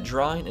end at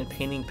drawing and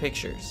painting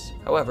pictures.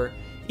 However,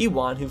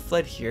 Iwan, who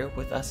fled here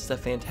with us, is a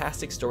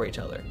fantastic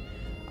storyteller.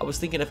 I was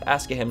thinking of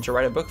asking him to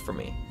write a book for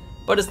me,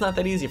 but it's not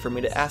that easy for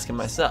me to ask him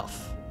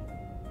myself.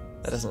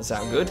 That doesn't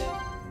sound good.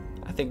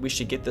 I think we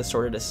should get this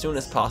sorted as soon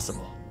as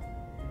possible.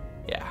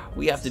 Yeah,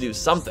 we have to do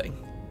something.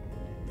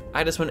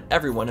 I just want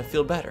everyone to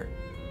feel better,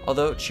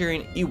 although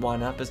cheering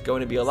Iwan up is going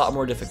to be a lot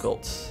more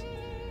difficult.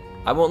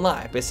 I won't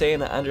lie by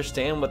saying I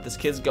understand what this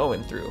kid's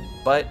going through,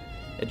 but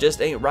it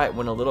just ain't right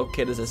when a little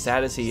kid is as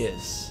sad as he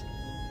is.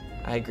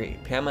 I agree,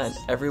 Pama and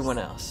everyone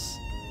else.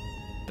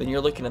 Then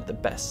you're looking at the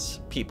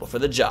best people for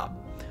the job.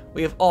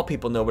 We of all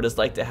people know what it's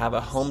like to have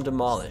a home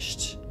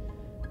demolished.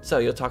 So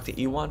you'll talk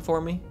to Iwan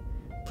for me?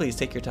 Please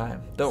take your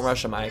time. Don't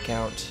rush on my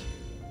account.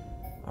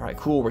 Alright,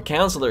 cool. We're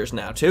counselors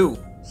now, too.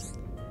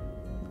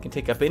 We can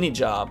take up any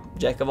job.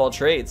 Jack of all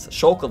trades.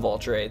 Shulk of all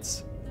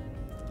trades.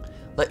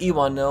 Let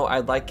Iwan know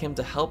I'd like him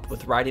to help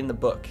with writing the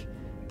book.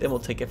 Then we'll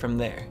take it from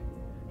there.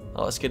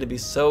 Oh, it's going to be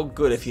so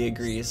good if he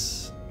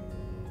agrees.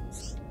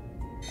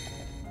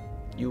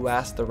 You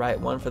asked the right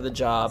one for the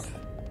job.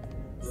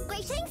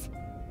 Greetings?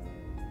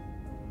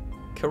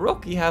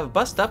 Kuroki have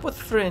bust up with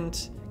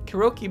friend.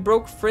 Kuroki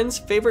broke friend's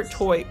favorite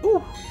toy.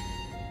 Ooh.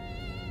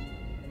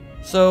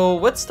 So,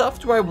 what stuff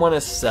do I want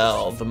to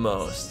sell the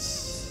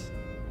most?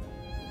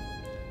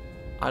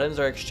 Items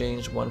are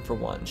exchanged one for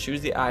one.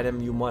 Choose the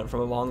item you want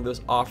from among those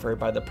offered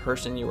by the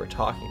person you were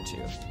talking to.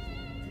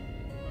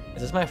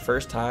 Is this my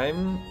first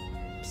time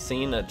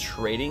seeing a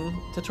trading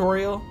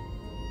tutorial?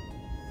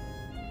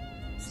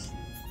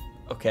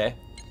 Okay.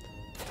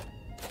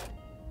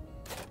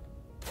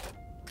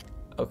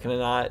 Oh, can I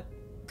not?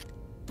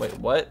 Wait,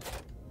 what?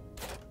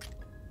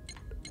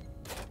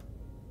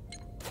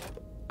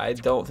 I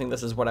don't think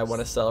this is what I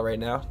want to sell right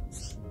now.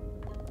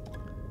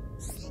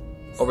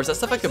 Oh, was that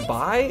stuff I could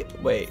buy?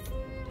 Wait.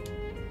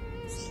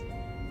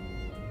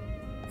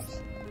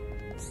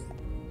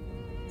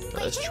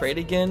 Let's trade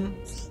again.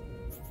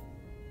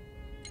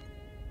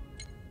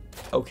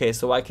 Okay,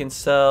 so I can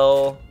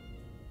sell...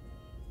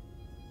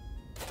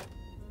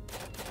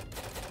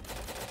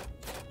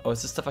 Oh,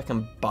 is this stuff I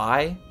can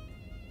buy?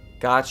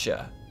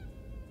 Gotcha.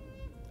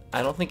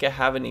 I don't think I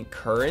have any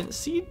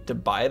currency to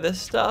buy this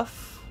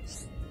stuff.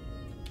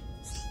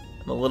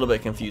 I'm a little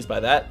bit confused by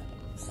that.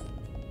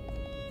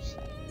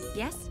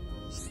 Yes?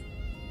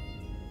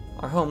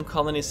 Our home,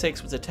 Colony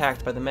 6, was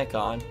attacked by the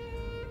Mechon.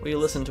 Will you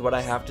listen to what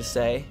I have to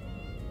say?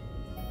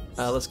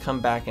 Let's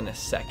come back in a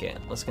second.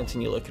 Let's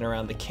continue looking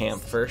around the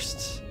camp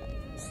first.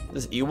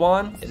 Is this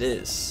Iwan? It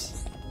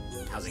is.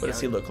 What does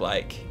he look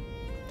like?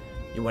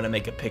 You want to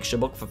make a picture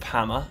book for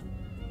Pama?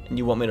 And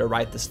you want me to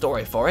write the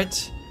story for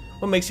it?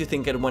 What makes you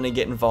think I'd want to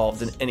get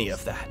involved in any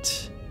of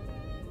that?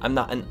 I'm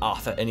not an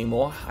author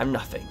anymore. I'm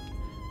nothing.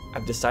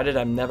 I've decided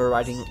I'm never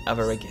writing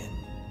ever again.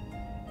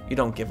 You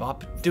don't give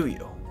up, do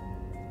you?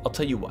 I'll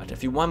tell you what,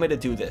 if you want me to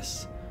do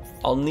this,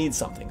 I'll need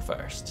something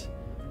first.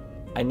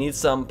 I need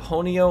some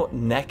ponyo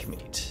neck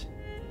meat.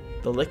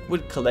 The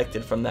liquid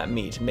collected from that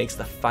meat makes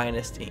the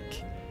finest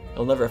ink.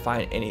 You'll never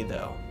find any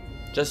though.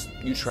 Just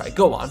you try,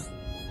 go on.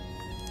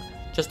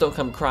 Just don't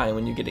come crying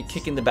when you get a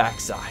kick in the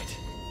backside.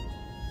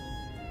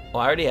 Oh,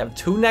 I already have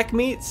 2 neck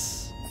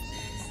meats?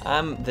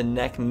 I'm the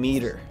neck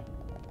meter.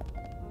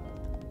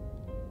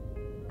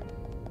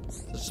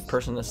 Is this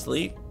person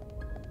asleep?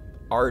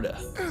 Arda.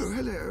 Oh,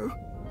 hello.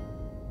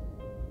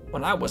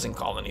 When I was in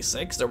Colony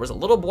 6, there was a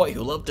little boy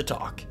who loved to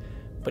talk,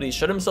 but he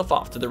shut himself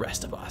off to the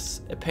rest of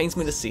us. It pains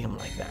me to see him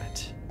like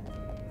that.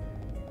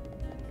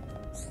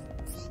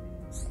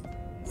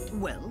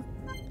 Well?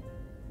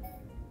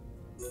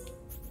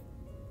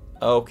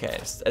 Okay,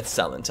 it's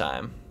selling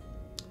time.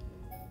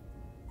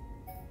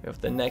 We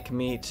have the neck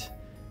meat.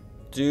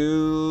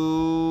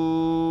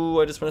 Do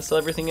I just want to sell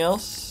everything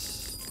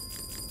else?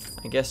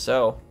 I guess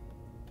so.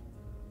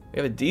 We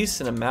have a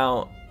decent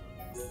amount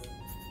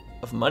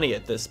of money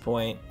at this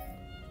point.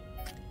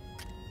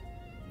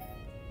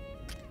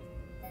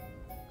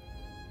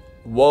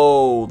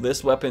 Whoa,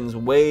 this weapon's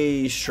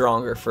way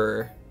stronger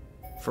for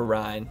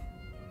Ryan.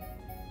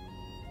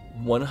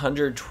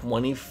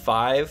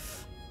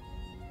 125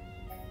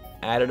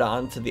 added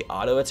on to the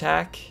auto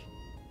attack.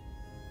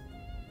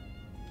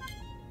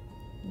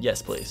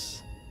 Yes,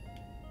 please.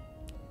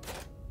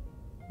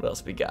 What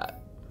else we got?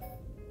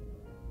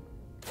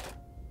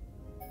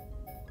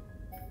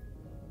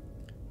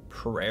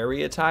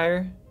 Prairie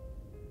attire?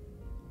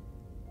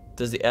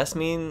 Does the S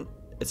mean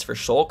it's for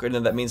Shulk, or no,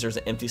 that means there's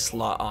an empty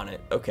slot on it?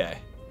 Okay.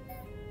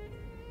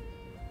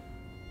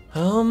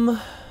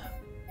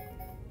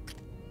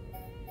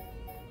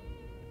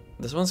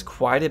 This one's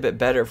quite a bit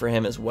better for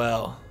him as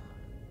well.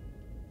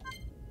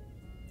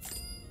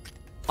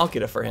 I'll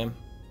get it for him.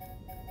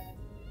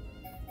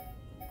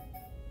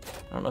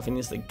 I don't know if he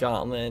needs the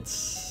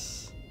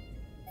gauntlets.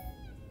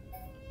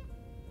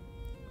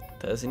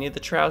 Does he need the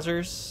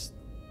trousers?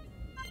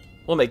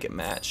 We'll make it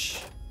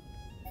match.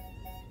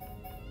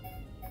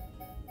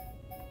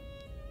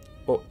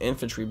 Oh,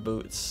 infantry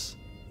boots.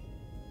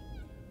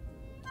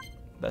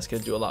 That's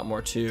gonna do a lot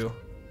more too.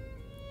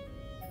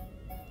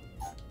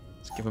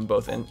 Let's give them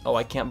both in. Oh,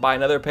 I can't buy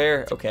another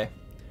pair? Okay.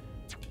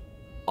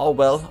 All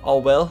well,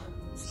 all well.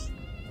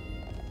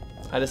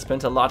 I just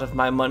spent a lot of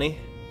my money,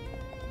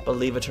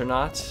 believe it or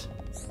not.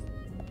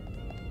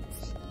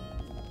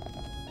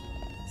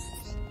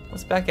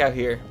 Let's back out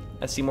here.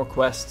 I see more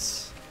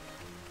quests.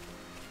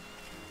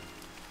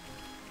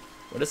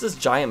 What is this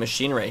giant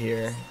machine right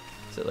here?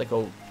 Is it like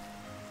a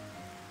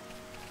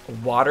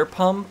water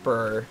pump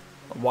or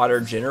a water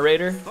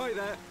generator? Hi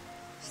there.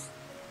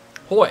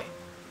 Hoy,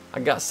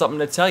 I got something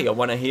to tell you.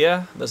 Wanna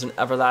hear? There's an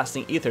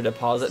everlasting ether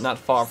deposit not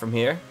far from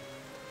here.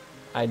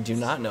 I do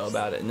not know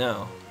about it,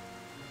 no.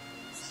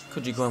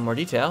 Could you go in more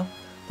detail?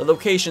 The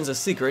location's a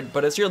secret,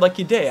 but it's your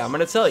lucky day, I'm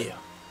gonna tell you.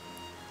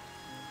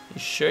 You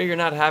sure you're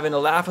not having a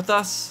laugh with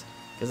us?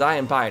 Cause I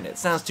ain't buying it.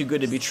 Sounds too good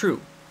to be true.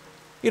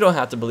 You don't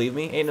have to believe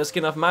me. Ain't no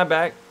skin off my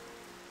back.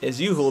 It's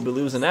you who'll be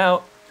losing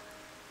out.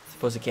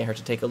 Suppose it can't hurt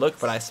to take a look,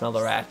 but I smell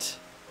a rat.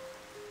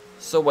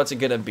 So what's it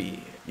gonna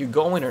be? You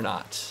going or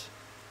not?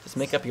 Just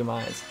make up your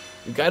minds.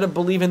 You gotta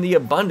believe in the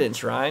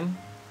abundance, Ryan.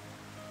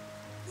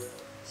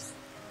 Is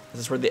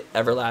this where the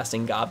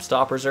everlasting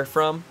gobstoppers are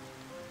from?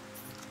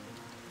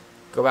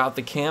 Go out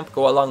the camp,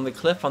 go along the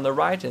cliff on the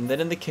right, and then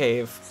in the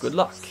cave. Good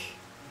luck.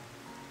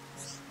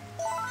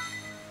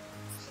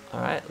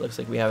 Alright, looks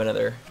like we have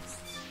another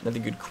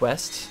good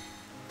quest.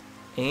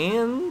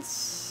 And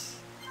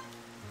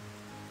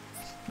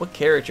what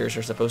characters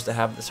are supposed to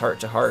have this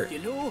heart-to-heart? You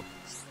know?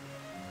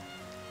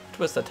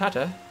 'Twas the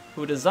Tata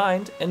who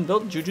designed and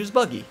built Juju's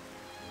buggy.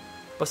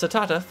 But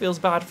Satata feels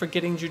bad for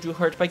getting Juju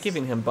hurt by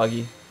giving him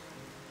buggy.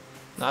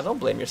 Nah, don't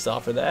blame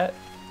yourself for that.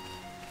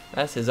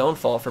 That's his own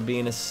fault for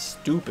being a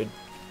stupid.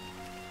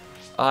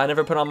 I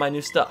never put on my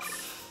new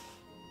stuff.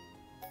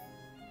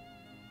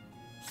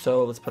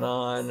 So let's put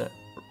on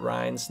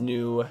Ryan's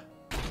new,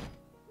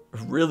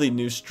 really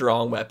new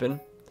strong weapon.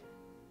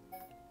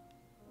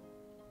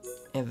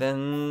 And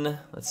then,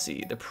 let's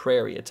see, the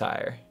prairie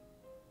attire.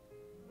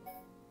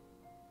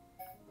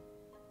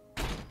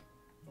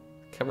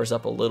 Covers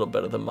up a little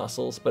bit of the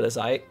muscles, but it's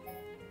aight.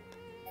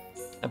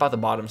 About the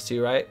bottoms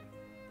too, right?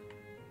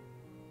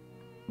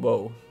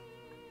 Whoa.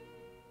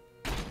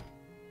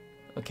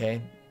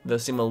 Okay,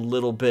 those seem a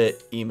little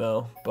bit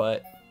emo,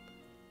 but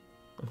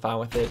I'm fine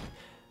with it.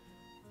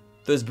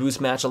 Those boots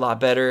match a lot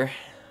better.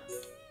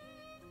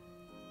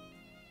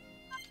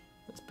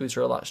 Those boots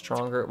are a lot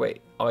stronger.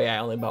 Wait, oh yeah, I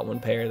only bought one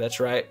pair,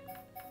 that's right.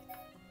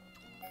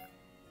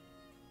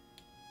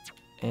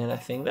 And I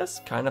think that's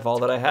kind of all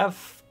that I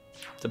have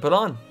to put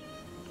on.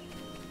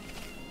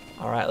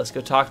 Alright, let's go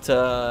talk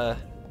to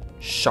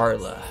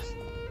Sharla.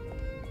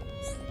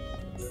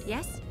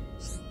 Yes?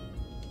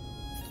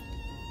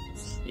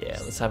 Yeah,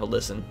 let's have a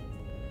listen.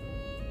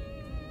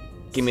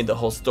 Give me the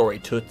whole story,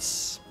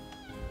 Toots.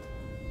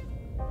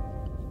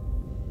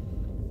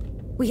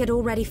 We had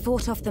already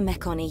fought off the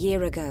Mekon a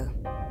year ago.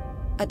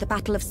 At the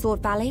Battle of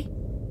Sword Valley.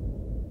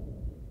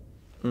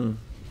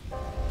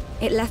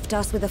 It left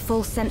us with a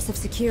false sense of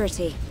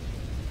security.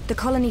 The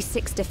Colony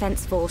 6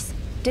 Defense Force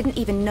didn't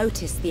even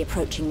notice the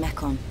approaching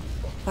Mekon.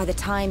 By the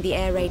time the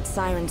air raid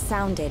siren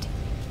sounded,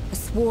 a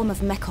swarm of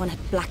Mekon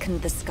had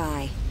blackened the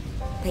sky.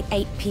 They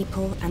ate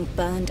people and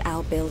burned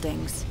our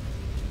buildings.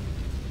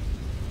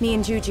 Me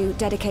and Juju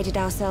dedicated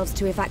ourselves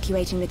to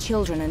evacuating the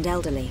children and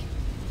elderly.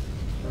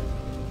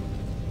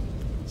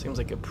 Seems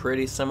like a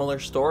pretty similar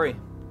story.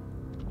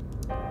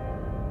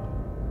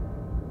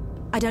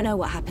 I don't know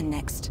what happened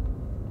next.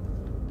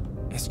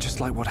 It's just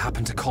like what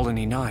happened to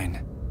Colony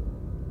 9.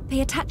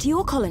 They attacked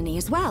your colony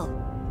as well.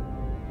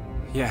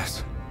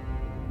 Yes.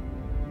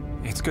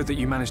 It's good that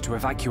you managed to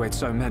evacuate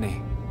so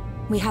many.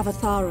 We have a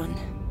Tharon,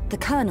 the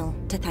Colonel,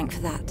 to thank for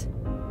that.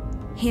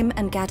 Him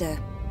and Gaddo.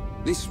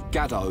 This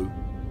Gaddo,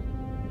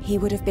 He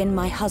would have been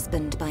my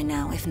husband by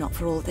now, if not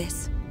for all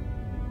this.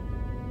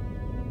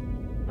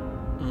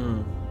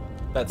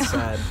 That's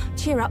sad.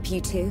 Cheer up, you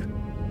two.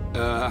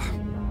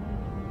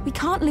 We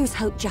can't lose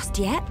hope just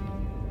yet.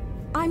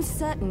 I'm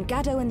certain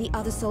Gaddo and the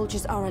other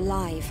soldiers are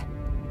alive.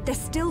 They're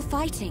still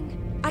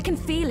fighting. I can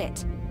feel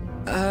it.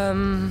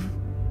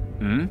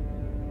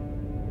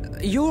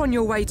 You're on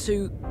your way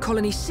to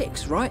Colony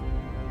 6, right?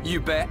 you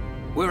bet.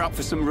 We're up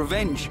for some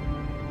revenge.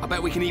 I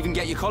bet we can even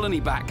get your colony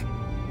back.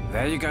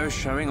 There you go,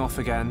 showing off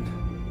again.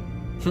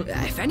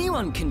 If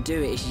anyone can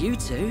do it, it's you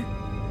two.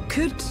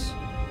 Could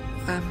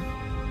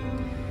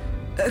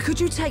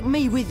you take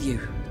me with you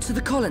To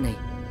the colony.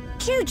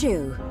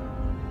 Juju,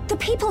 the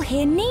people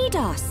here need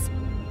us.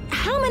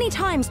 How many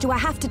times do I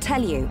have to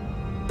tell you?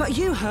 But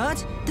you heard,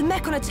 the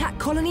Mechon attacked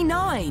Colony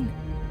 9.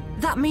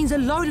 That means a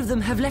load of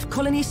them have left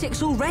Colony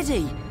 6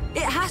 already.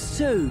 It has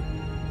to.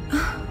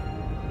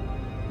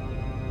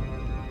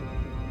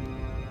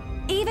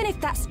 Even if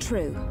that's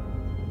true.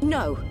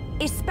 No,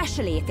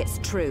 especially if it's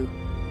true.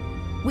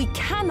 We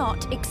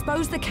cannot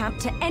expose the camp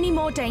to any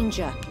more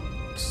danger.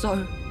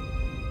 So,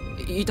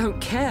 you don't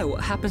care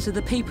what happens to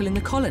the people in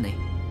the colony?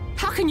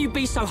 How can you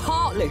be so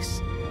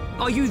heartless?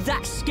 Are you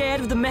that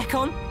scared of the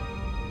Mechon?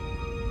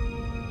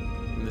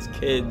 This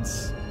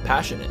kid's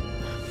passionate.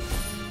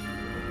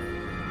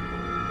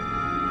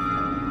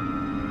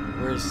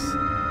 Where's...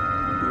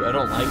 Ooh, I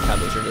don't like how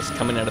those are just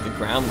coming out of the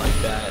ground like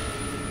that.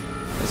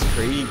 That's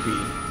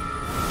creepy.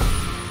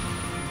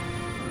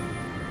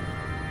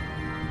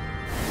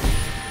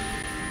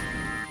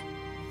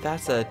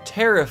 That's a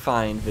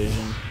terrifying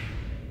vision.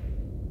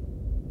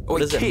 What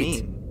does it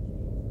mean?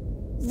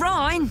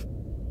 Ryan!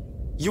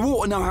 You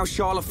ought to know how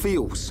Charlotte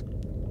feels.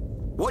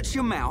 Watch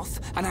your mouth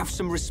and have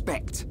some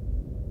respect.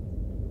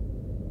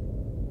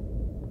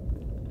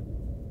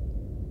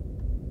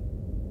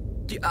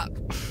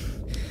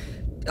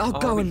 I'll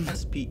go and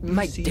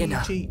make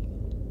dinner.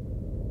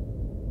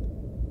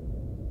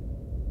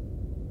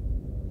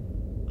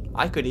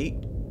 I could eat.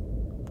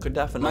 Could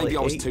definitely Maybe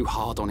I was eat. too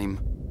hard on him.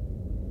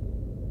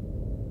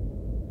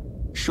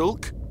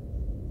 Shulk?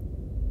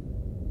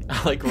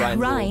 I like Ryan's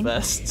little Ryan,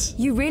 vests.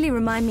 you really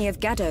remind me of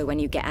Gaddo when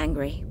you get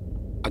angry.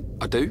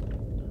 I do?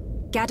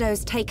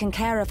 Gaddo's taken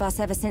care of us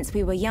ever since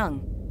we were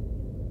young.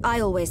 I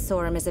always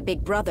saw him as a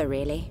big brother,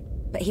 really.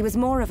 But he was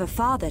more of a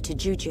father to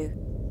Juju.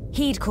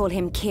 He'd call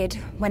him kid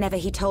whenever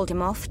he told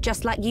him off,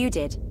 just like you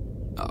did.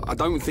 I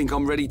don't think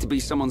I'm ready to be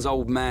someone's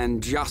old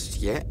man just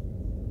yet.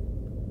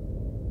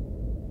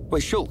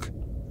 Wait, Shulk.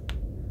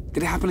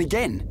 Did it happen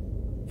again?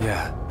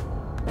 Yeah.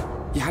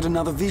 You had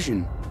another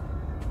vision.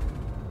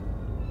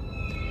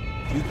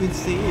 You could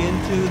see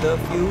into the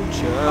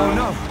future. Oh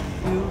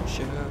no!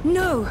 Future.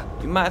 No!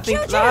 You might think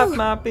Juju! life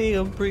might be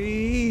a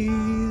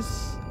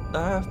breeze.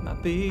 Life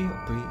might be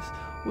a breeze.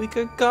 We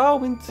could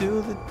go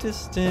into the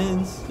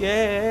distance,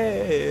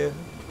 yeah.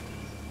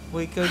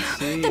 We could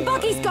see. The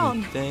buggy's gone!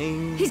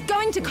 anything. He's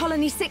going to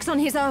Colony 6 on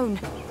his own.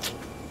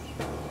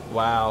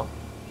 Wow.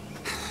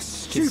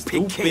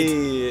 Stupid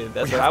kid.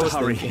 That's We what have I was to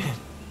hurry. thinking.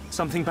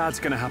 Something bad's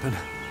gonna happen.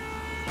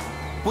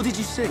 What did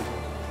you see?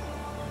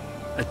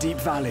 A deep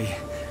valley.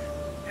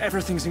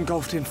 Everything's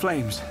engulfed in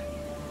flames.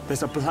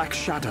 There's a black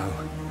shadow.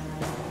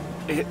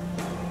 It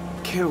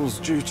kills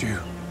Juju.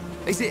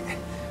 Is it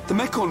the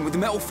Mechon with the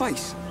metal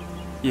face?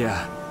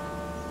 Yeah,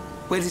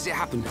 Where does it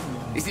happen?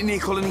 Is it near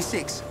Colony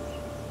 6?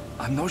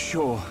 I'm not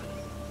sure.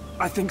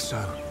 I think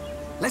so.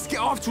 Let's get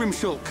after him,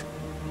 Shulk.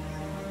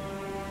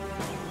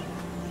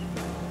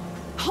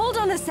 Hold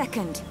on a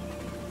second.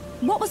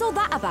 What was all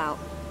that about?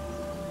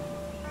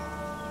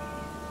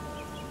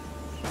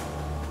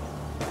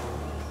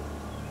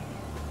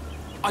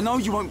 I know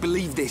you won't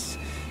believe this,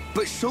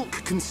 but Shulk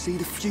can see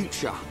the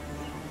future.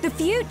 The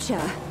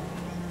future?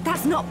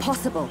 That's not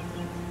possible.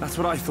 That's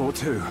what I thought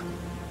too.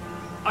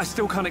 I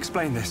still can't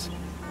explain this,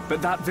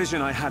 but that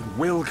vision I had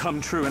will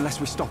come true unless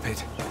we stop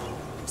it.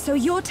 So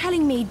you're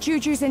telling me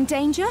Juju's in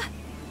danger?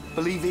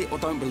 Believe it or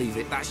don't believe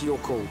it, that's your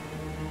call.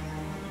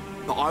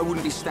 But I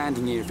wouldn't be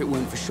standing here if it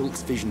weren't for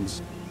Shulk's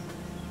visions.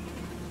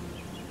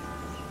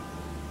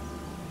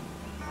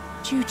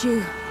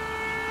 Juju.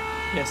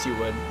 Yes, you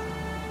would.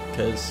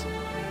 Because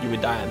you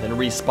would die and then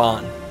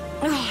respawn.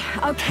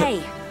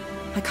 Okay.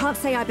 I can't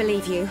say I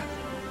believe you.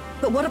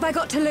 But what have I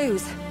got to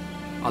lose?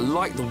 I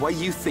like the way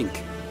you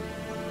think.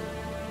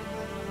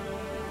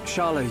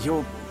 Charlotte,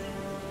 you're...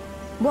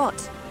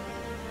 What?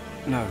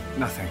 No,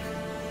 nothing.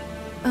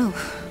 Oh,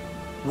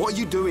 What are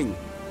you doing?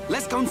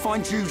 Let's go and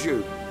find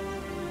Juju.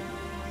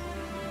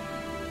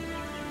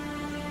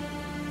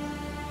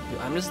 Dude,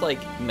 I'm just like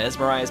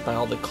mesmerized by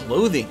all the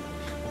clothing.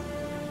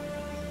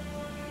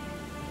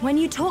 when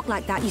you talk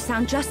like that, you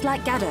sound just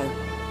like Gaddo.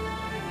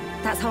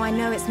 That's how I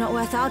know it's not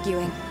worth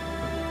arguing.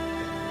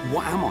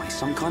 What am I,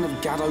 some kind of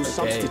Gaddo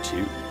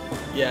substitute?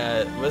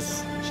 Yeah,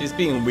 she's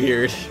being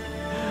weird.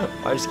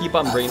 Why just keep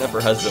on bringing up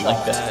her husband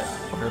like that,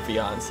 or her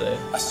fiance?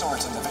 I saw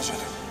it in the vision,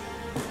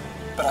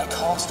 but I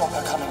can't stop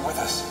her coming with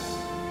us.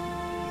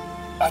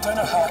 I don't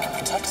know how I can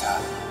protect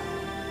her,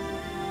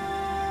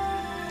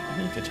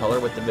 You could tell her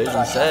what the but vision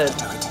I said. have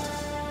to do it.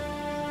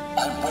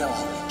 I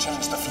will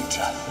change the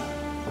future.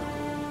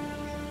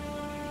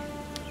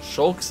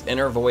 Shulk's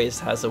inner voice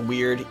has a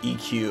weird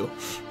EQ.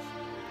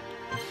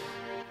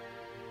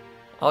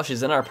 Oh,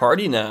 she's in our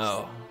party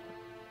now.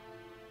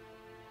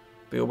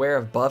 Be aware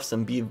of buffs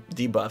and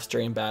debuffs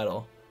during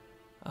battle.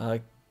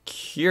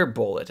 Cure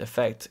Bullet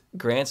effect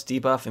grants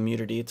debuff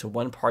immunity to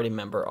one party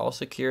member.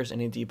 Also cures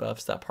any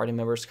debuffs that party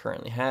members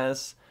currently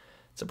has.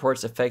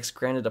 Supports effects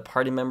granted to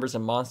party members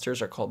and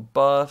monsters are called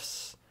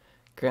buffs.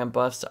 Grant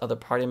buffs to other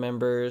party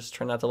members.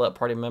 Try not to let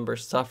party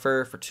members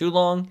suffer for too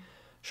long.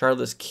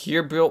 Charlotte's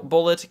Cure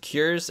Bullet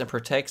cures and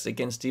protects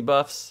against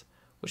debuffs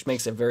which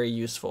makes it very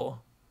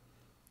useful.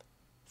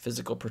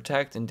 Physical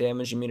protect and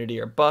damage immunity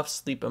are buffs.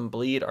 Sleep and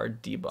bleed are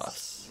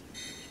debuffs.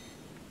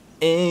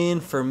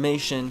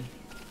 Information.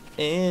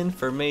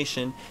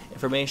 Information.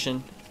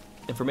 Information.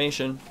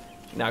 Information.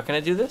 Now can I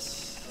do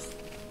this?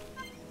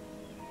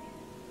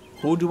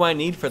 Who do I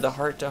need for the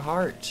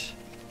heart-to-heart?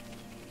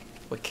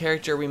 What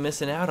character are we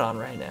missing out on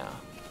right now?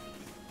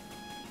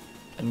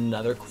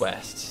 Another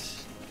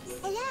quest.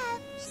 Hello?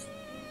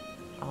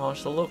 Oh,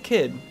 it's a little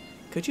kid.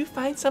 Could you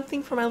find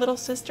something for my little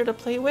sister to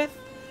play with?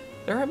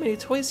 There aren't many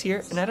toys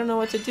here, and I don't know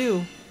what to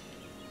do.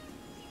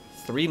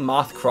 3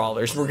 moth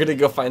crawlers. We're gonna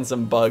go find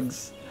some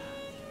bugs.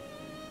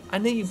 I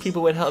knew you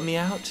people would help me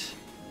out.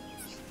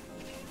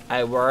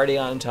 We're already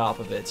on top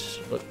of it.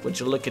 Would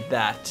you look at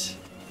that?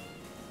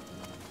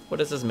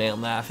 What is this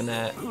man laughing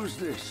at? Who's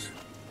this?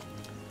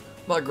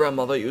 My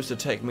grandmother used to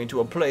take me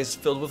to a place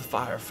filled with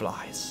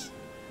fireflies.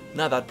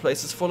 Now that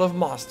place is full of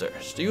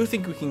monsters. Do you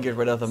think we can get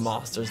rid of the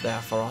monsters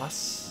there for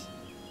us?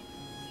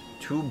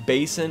 2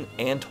 basin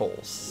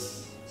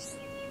anthols.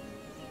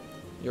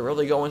 You're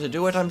really going to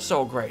do it? I'm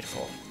so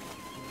grateful.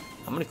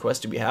 How many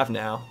quests do we have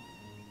now?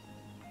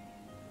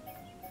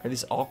 Are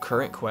these all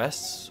current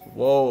quests?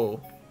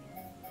 Whoa.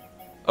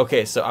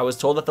 Okay, so I was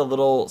told that the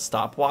little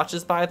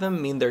stopwatches by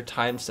them mean they're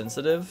time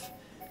sensitive,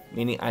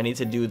 meaning I need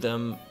to do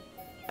them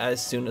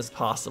as soon as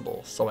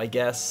possible. So I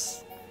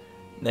guess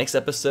next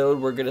episode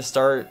we're gonna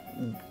start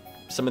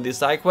some of these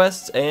side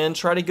quests and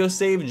try to go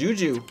save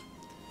Juju.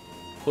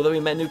 Cool that we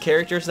met new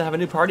characters and have a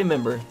new party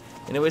member.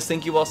 Anyways,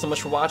 thank you all so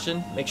much for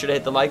watching. Make sure to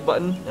hit the like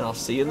button, and I'll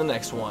see you in the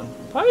next one.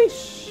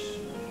 Peace!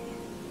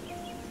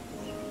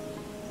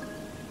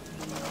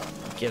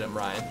 Get him,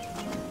 Ryan.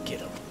 Get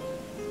him.